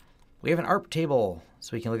pages. We have an ARP table,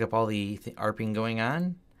 so we can look up all the ARPing going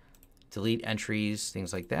on, delete entries,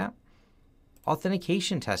 things like that.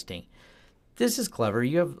 Authentication testing. This is clever.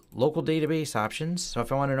 You have local database options. So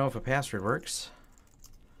if I want to know if a password works,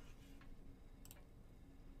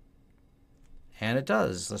 and it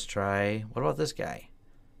does. Let's try, what about this guy?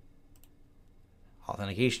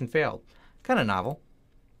 Authentication failed. Kind of novel.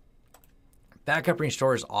 Backup and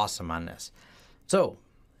restore is awesome on this. So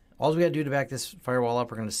all we got to do to back this firewall up,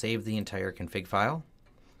 we're going to save the entire config file.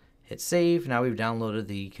 Hit save. Now we've downloaded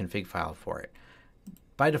the config file for it.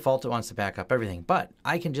 By default, it wants to back up everything, but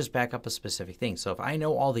I can just back up a specific thing. So if I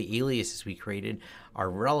know all the aliases we created are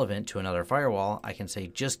relevant to another firewall, I can say,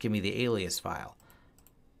 just give me the alias file.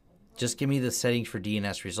 Just give me the settings for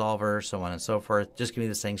DNS resolver, so on and so forth. Just give me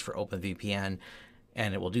the settings for OpenVPN,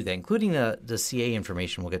 and it will do that, including the CA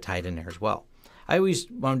information will get tied in there as well. I always,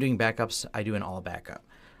 when I'm doing backups, I do an all backup.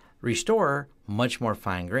 Restore, much more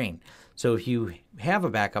fine-grained. So if you have a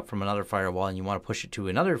backup from another firewall and you want to push it to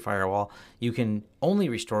another firewall, you can only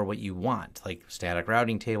restore what you want, like static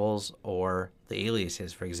routing tables or the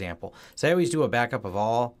aliases, for example. So I always do a backup of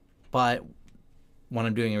all, but when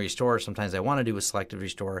I'm doing a restore, sometimes I want to do a selective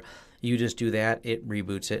restore. You just do that, it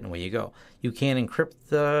reboots it, and away you go. You can encrypt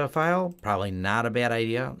the file. Probably not a bad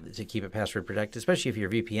idea to keep it password protected, especially if your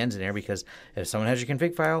VPN's in there, because if someone has your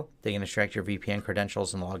config file, they can extract your VPN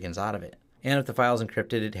credentials and logins out of it. And if the file is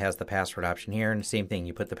encrypted, it has the password option here. And the same thing,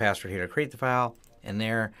 you put the password here to create the file, and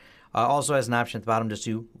there. Also has an option at the bottom just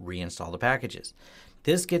to reinstall the packages.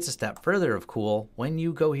 This gets a step further of cool when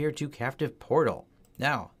you go here to Captive Portal.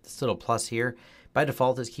 Now, this little plus here, by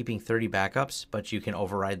default, is keeping 30 backups, but you can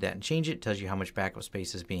override that and change it. It tells you how much backup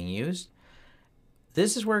space is being used.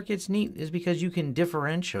 This is where it gets neat, is because you can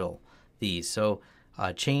differential these. So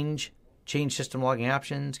change system logging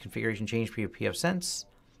options, configuration change for your pfSense,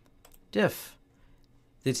 diff.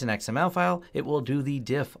 It's an XML file. It will do the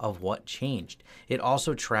diff of what changed. It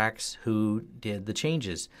also tracks who did the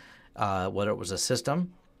changes, whether it was a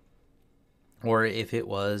system or if it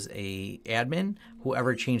was a admin,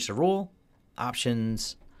 whoever changed the rule.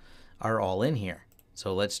 Options are all in here.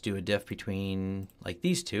 So let's do a diff between like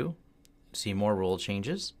these two. See more rule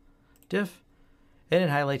changes, diff, and it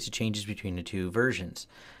highlights the changes between the two versions.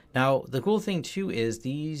 Now the cool thing too is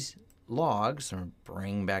these logs, or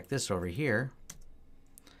bring back this over here,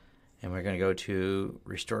 and we're going to go to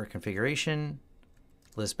restore configuration,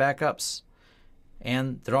 list backups,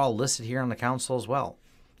 and they're all listed here on the console as well.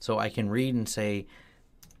 So I can read and say,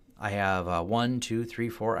 I have 1, 2, 3,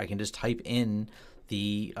 4. I can just type in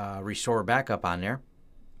the restore backup on there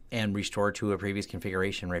and restore to a previous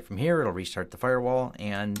configuration right from here. It'll restart the firewall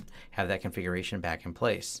and have that configuration back in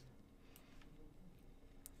place.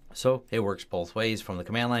 So it works both ways from the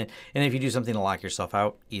command line. And if you do something to lock yourself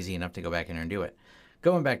out, easy enough to go back in there and do it.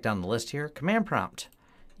 Going back down the list here, command prompt.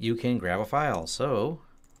 You can grab a file. So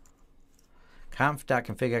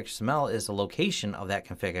conf.config.xml is the location of that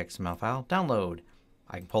config.xml file. Download.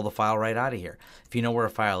 I can pull the file right out of here. If you know where a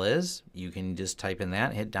file is, you can just type in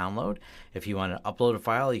that, hit download. If you want to upload a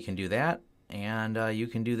file, you can do that. And you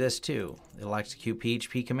can do this too. It'll execute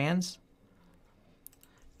PHP commands.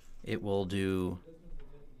 It will do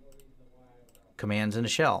commands in a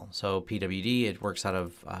shell. So pwd, it works out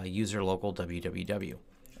of user local www.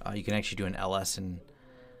 You can actually do an ls in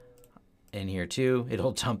here too.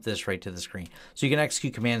 It'll dump this right to the screen. So you can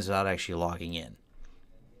execute commands without actually logging in.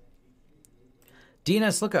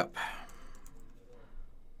 DNS lookup.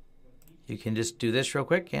 You can just do this real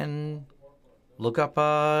quick and look up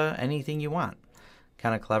anything you want.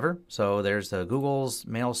 Kind of clever. So there's the Google's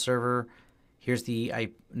mail server. Here's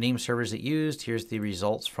the name servers it used. Here's the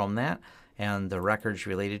results from that and the records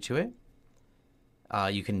related to it.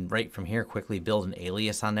 You can right from here quickly build an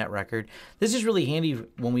alias on that record. This is really handy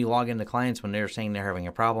when we log into clients when they're saying they're having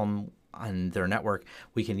a problem on their network.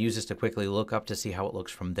 We can use this to quickly look up to see how it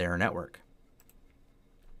looks from their network.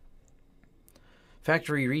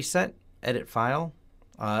 Factory reset, edit file.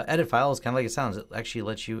 Edit file is kind of like it sounds. It actually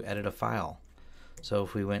lets you edit a file. So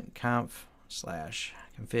if we went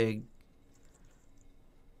conf/config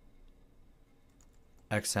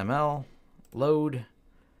XML load,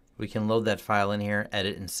 we can load that file in here,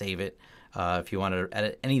 edit and save it. If you want to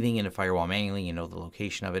edit anything in a firewall manually, you know the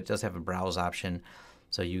location of it. It does have a browse option,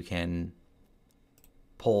 so you can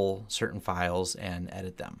pull certain files and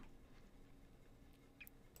edit them.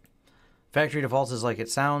 Factory defaults is like it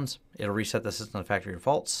sounds. It'll reset the system to factory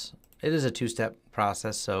defaults. It is a two-step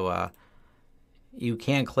process, so you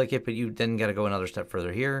can click it, but you then got to go another step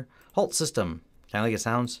further here. Halt system, kind of like it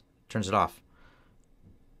sounds, turns it off.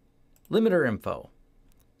 Limiter info.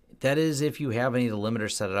 That is if you have any of the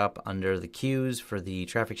limiters set up under the queues for the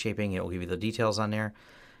traffic shaping, it will give you the details on there.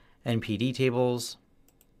 NPD tables.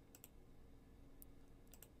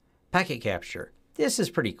 Packet capture. This is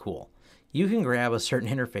pretty cool. You can grab a certain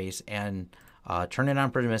interface and turn it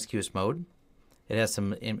on promiscuous mode. It has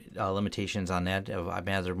some limitations on that. I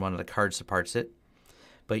imagine one of the cards supports it.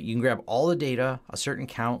 But you can grab all the data, a certain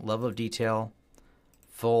count, level of detail,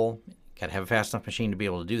 full. Got to have a fast enough machine to be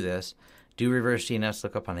able to do this. Do reverse DNS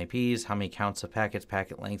lookup on IPs, how many counts of packets,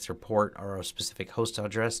 packet lengths, or port, or a specific host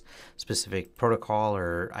address, specific protocol,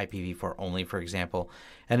 or IPv4 only, for example.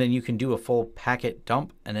 And then you can do a full packet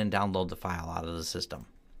dump and then download the file out of the system.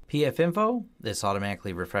 PF info, this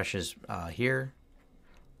automatically refreshes here.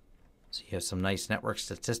 So you have some nice network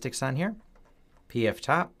statistics on here. PF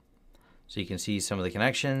top, so you can see some of the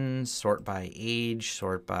connections, sort by age,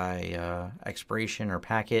 sort by expiration or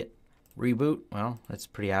packet. Reboot, well, that's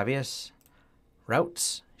pretty obvious.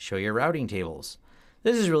 Routes, show your routing tables.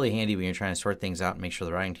 This is really handy when you're trying to sort things out and make sure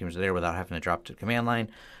the routing tables are there without having to drop to the command line.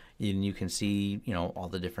 And you can see, all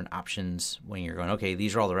the different options when you're going, okay,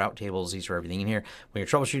 these are all the route tables, these are everything in here. When you're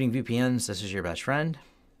troubleshooting VPNs, this is your best friend.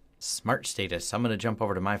 Smart status. I'm going to jump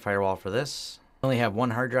over to my firewall for this. I only have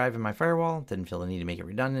one hard drive in my firewall. Didn't feel the need to make it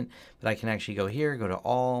redundant, but I can actually go here, go to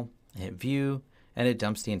all, hit view, and it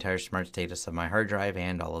dumps the entire smart status of my hard drive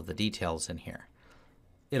and all of the details in here.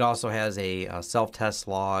 It also has a self-test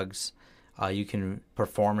logs. You can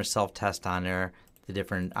perform a self-test on there, the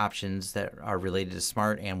different options that are related to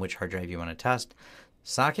smart and which hard drive you want to test.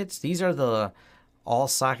 Sockets, these are the all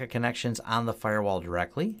socket connections on the firewall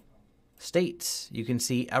directly. States, you can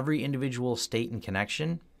see every individual state and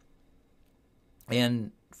connection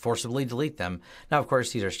and forcibly delete them. Now, of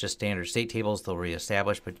course, these are just standard state tables. They'll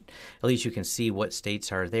reestablish, but at least you can see what states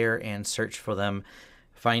are there and search for them.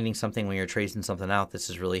 Finding something when you're tracing something out, this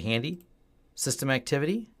is really handy. System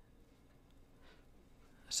activity,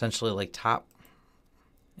 essentially like top,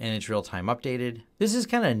 and it's real-time updated. This is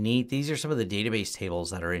kind of neat. These are some of the database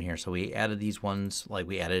tables that are in here. So we added these ones, like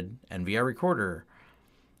we added NVR recorder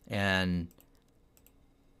and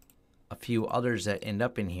a few others that end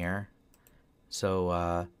up in here.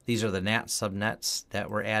 So these are the NAT subnets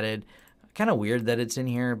that were added. Kind of weird that it's in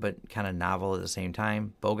here, but kind of novel at the same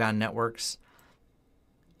time. Bogon networks.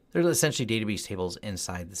 They're essentially database tables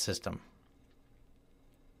inside the system.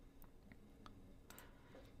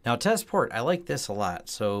 Now, test port, I like this a lot.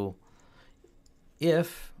 So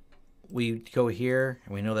if we go here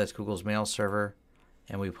and we know that's Google's mail server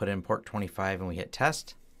and we put in port 25 and we hit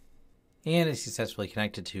test, and it's successfully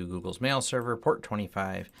connected to Google's mail server, port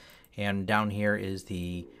 25, and down here is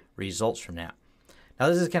the results from that. Now,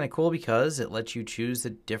 this is kind of cool because it lets you choose the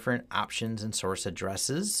different options and source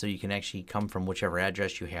addresses, so you can actually come from whichever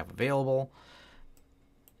address you have available,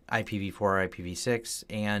 IPv4 or IPv6,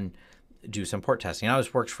 and do some port testing. Now,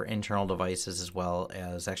 this works for internal devices as well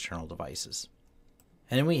as external devices.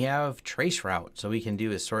 And then we have trace route, so we can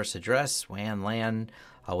do a source address, WAN, LAN,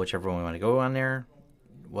 whichever one we want to go on there,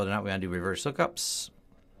 whether or not we want to do reverse lookups,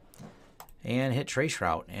 and hit trace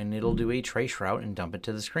route, and it'll do a trace route and dump it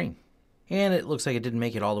to the screen. And it looks like it didn't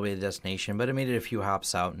make it all the way to the destination, but it made it a few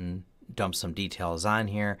hops out and dumped some details on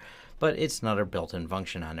here, but it's another built-in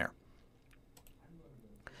function on there.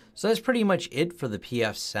 So that's pretty much it for the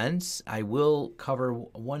pfSense. I will cover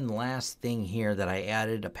one last thing here that I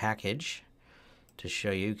added a package to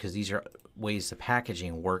show you, because these are ways the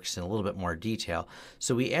packaging works in a little bit more detail.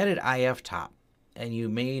 So we added iftop, and you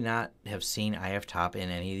may not have seen iftop in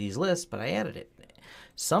any of these lists, but I added it.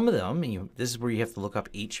 Some of them, this is where you have to look up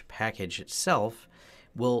each package itself,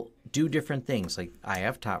 will do different things. Like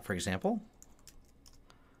iftop, for example,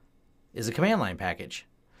 is a command line package.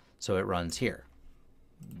 So it runs here.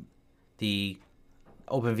 The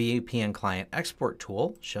OpenVPN client export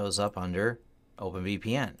tool shows up under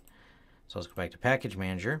OpenVPN. So let's go back to Package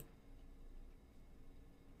Manager.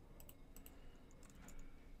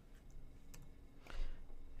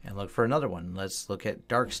 And look for another one. Let's look at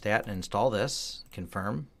DarkStat and install this.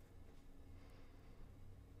 Confirm.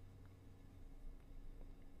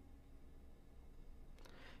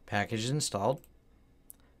 Package is installed.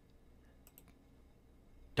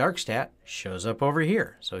 DarkStat shows up over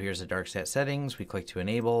here. So here's the DarkStat settings. We click to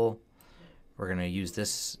enable. We're going to use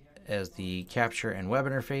this as the capture and web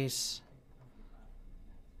interface.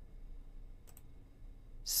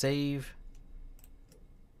 Save.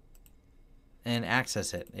 And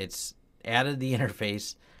access it. It's added the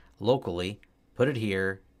interface. locally, put it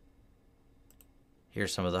here.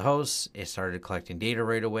 Here's some of the hosts. It started collecting data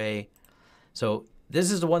right away. So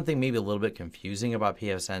this is the one thing maybe a little bit confusing about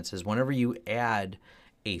pfSense is whenever you add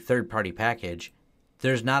a third-party package,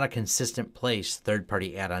 there's not a consistent place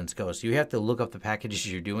third-party add-ons go. So you have to look up the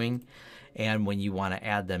packages you're doing, and when you want to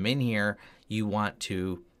add them in here, you want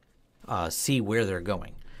to see where they're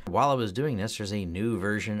going. While I was doing this, there's a new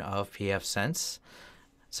version of pfSense.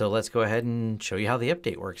 So let's go ahead and show you how the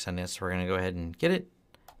update works on this. We're going to go ahead and get it,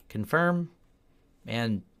 confirm,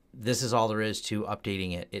 and this is all there is to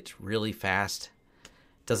updating it. It's really fast.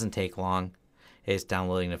 It doesn't take long. It's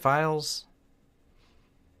downloading the files.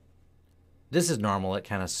 This is normal. It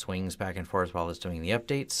kind of swings back and forth while it's doing the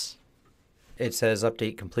updates. It says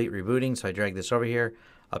update complete rebooting, so I drag this over here.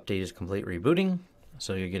 Update is complete rebooting.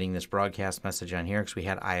 So you're getting this broadcast message on here because we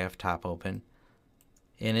had iftop open.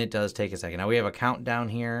 And it does take a second. Now we have a countdown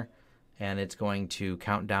here, and it's going to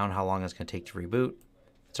count down how long it's going to take to reboot.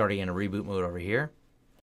 It's already in a reboot mode over here.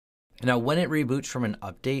 Now when it reboots from an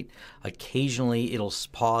update, occasionally it'll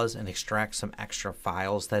pause and extract some extra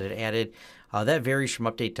files that it added. That varies from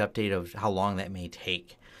update to update of how long that may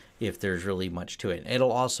take, if there's really much to it.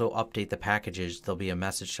 It'll also update the packages. There'll be a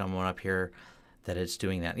message somewhere up here that it's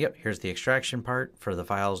doing that. Yep, here's the extraction part for the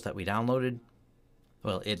files that we downloaded.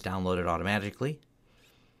 Well, it downloaded automatically.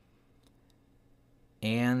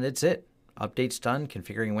 And that's it. Update's done.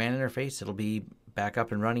 Configuring WAN interface. It'll be back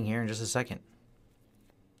up and running here in just a second.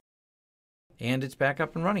 And it's back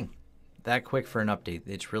up and running. That quick for an update.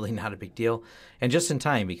 It's really not a big deal. And just in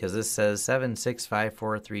time, because this says 7, 6, 5,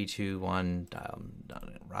 4, 3, 2, 1,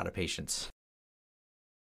 out of patience.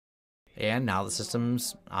 And now the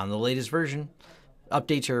system's on the latest version.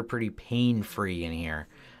 Updates are pretty pain-free in here.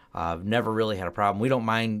 I've never really had a problem. We don't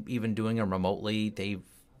mind even doing them remotely. They've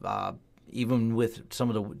even with some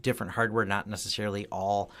of the different hardware, not necessarily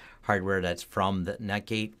all hardware that's from the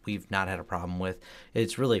Netgate, we've not had a problem with.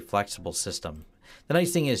 It's really a flexible system. The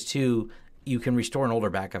nice thing is, too, you can restore an older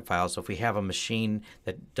backup file. So if we have a machine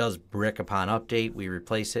that does brick upon update, we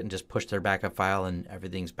replace it and just push their backup file and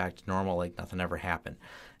everything's back to normal like nothing ever happened.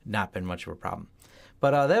 Not been much of a problem.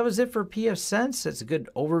 But that was it for pfSense. It's a good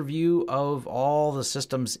overview of all the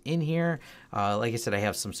systems in here. Like I said, I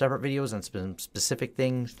have some separate videos on some specific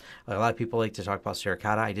things. A lot of people like to talk about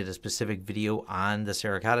Suricata. I did a specific video on the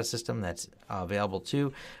Suricata system that's available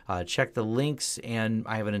too. Check the links, and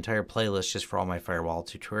I have an entire playlist just for all my firewall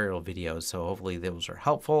tutorial videos. So hopefully those are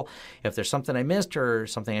helpful. If there's something I missed or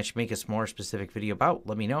something I should make a more specific video about,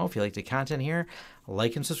 let me know. If you like the content here,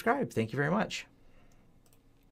 like and subscribe. Thank you very much.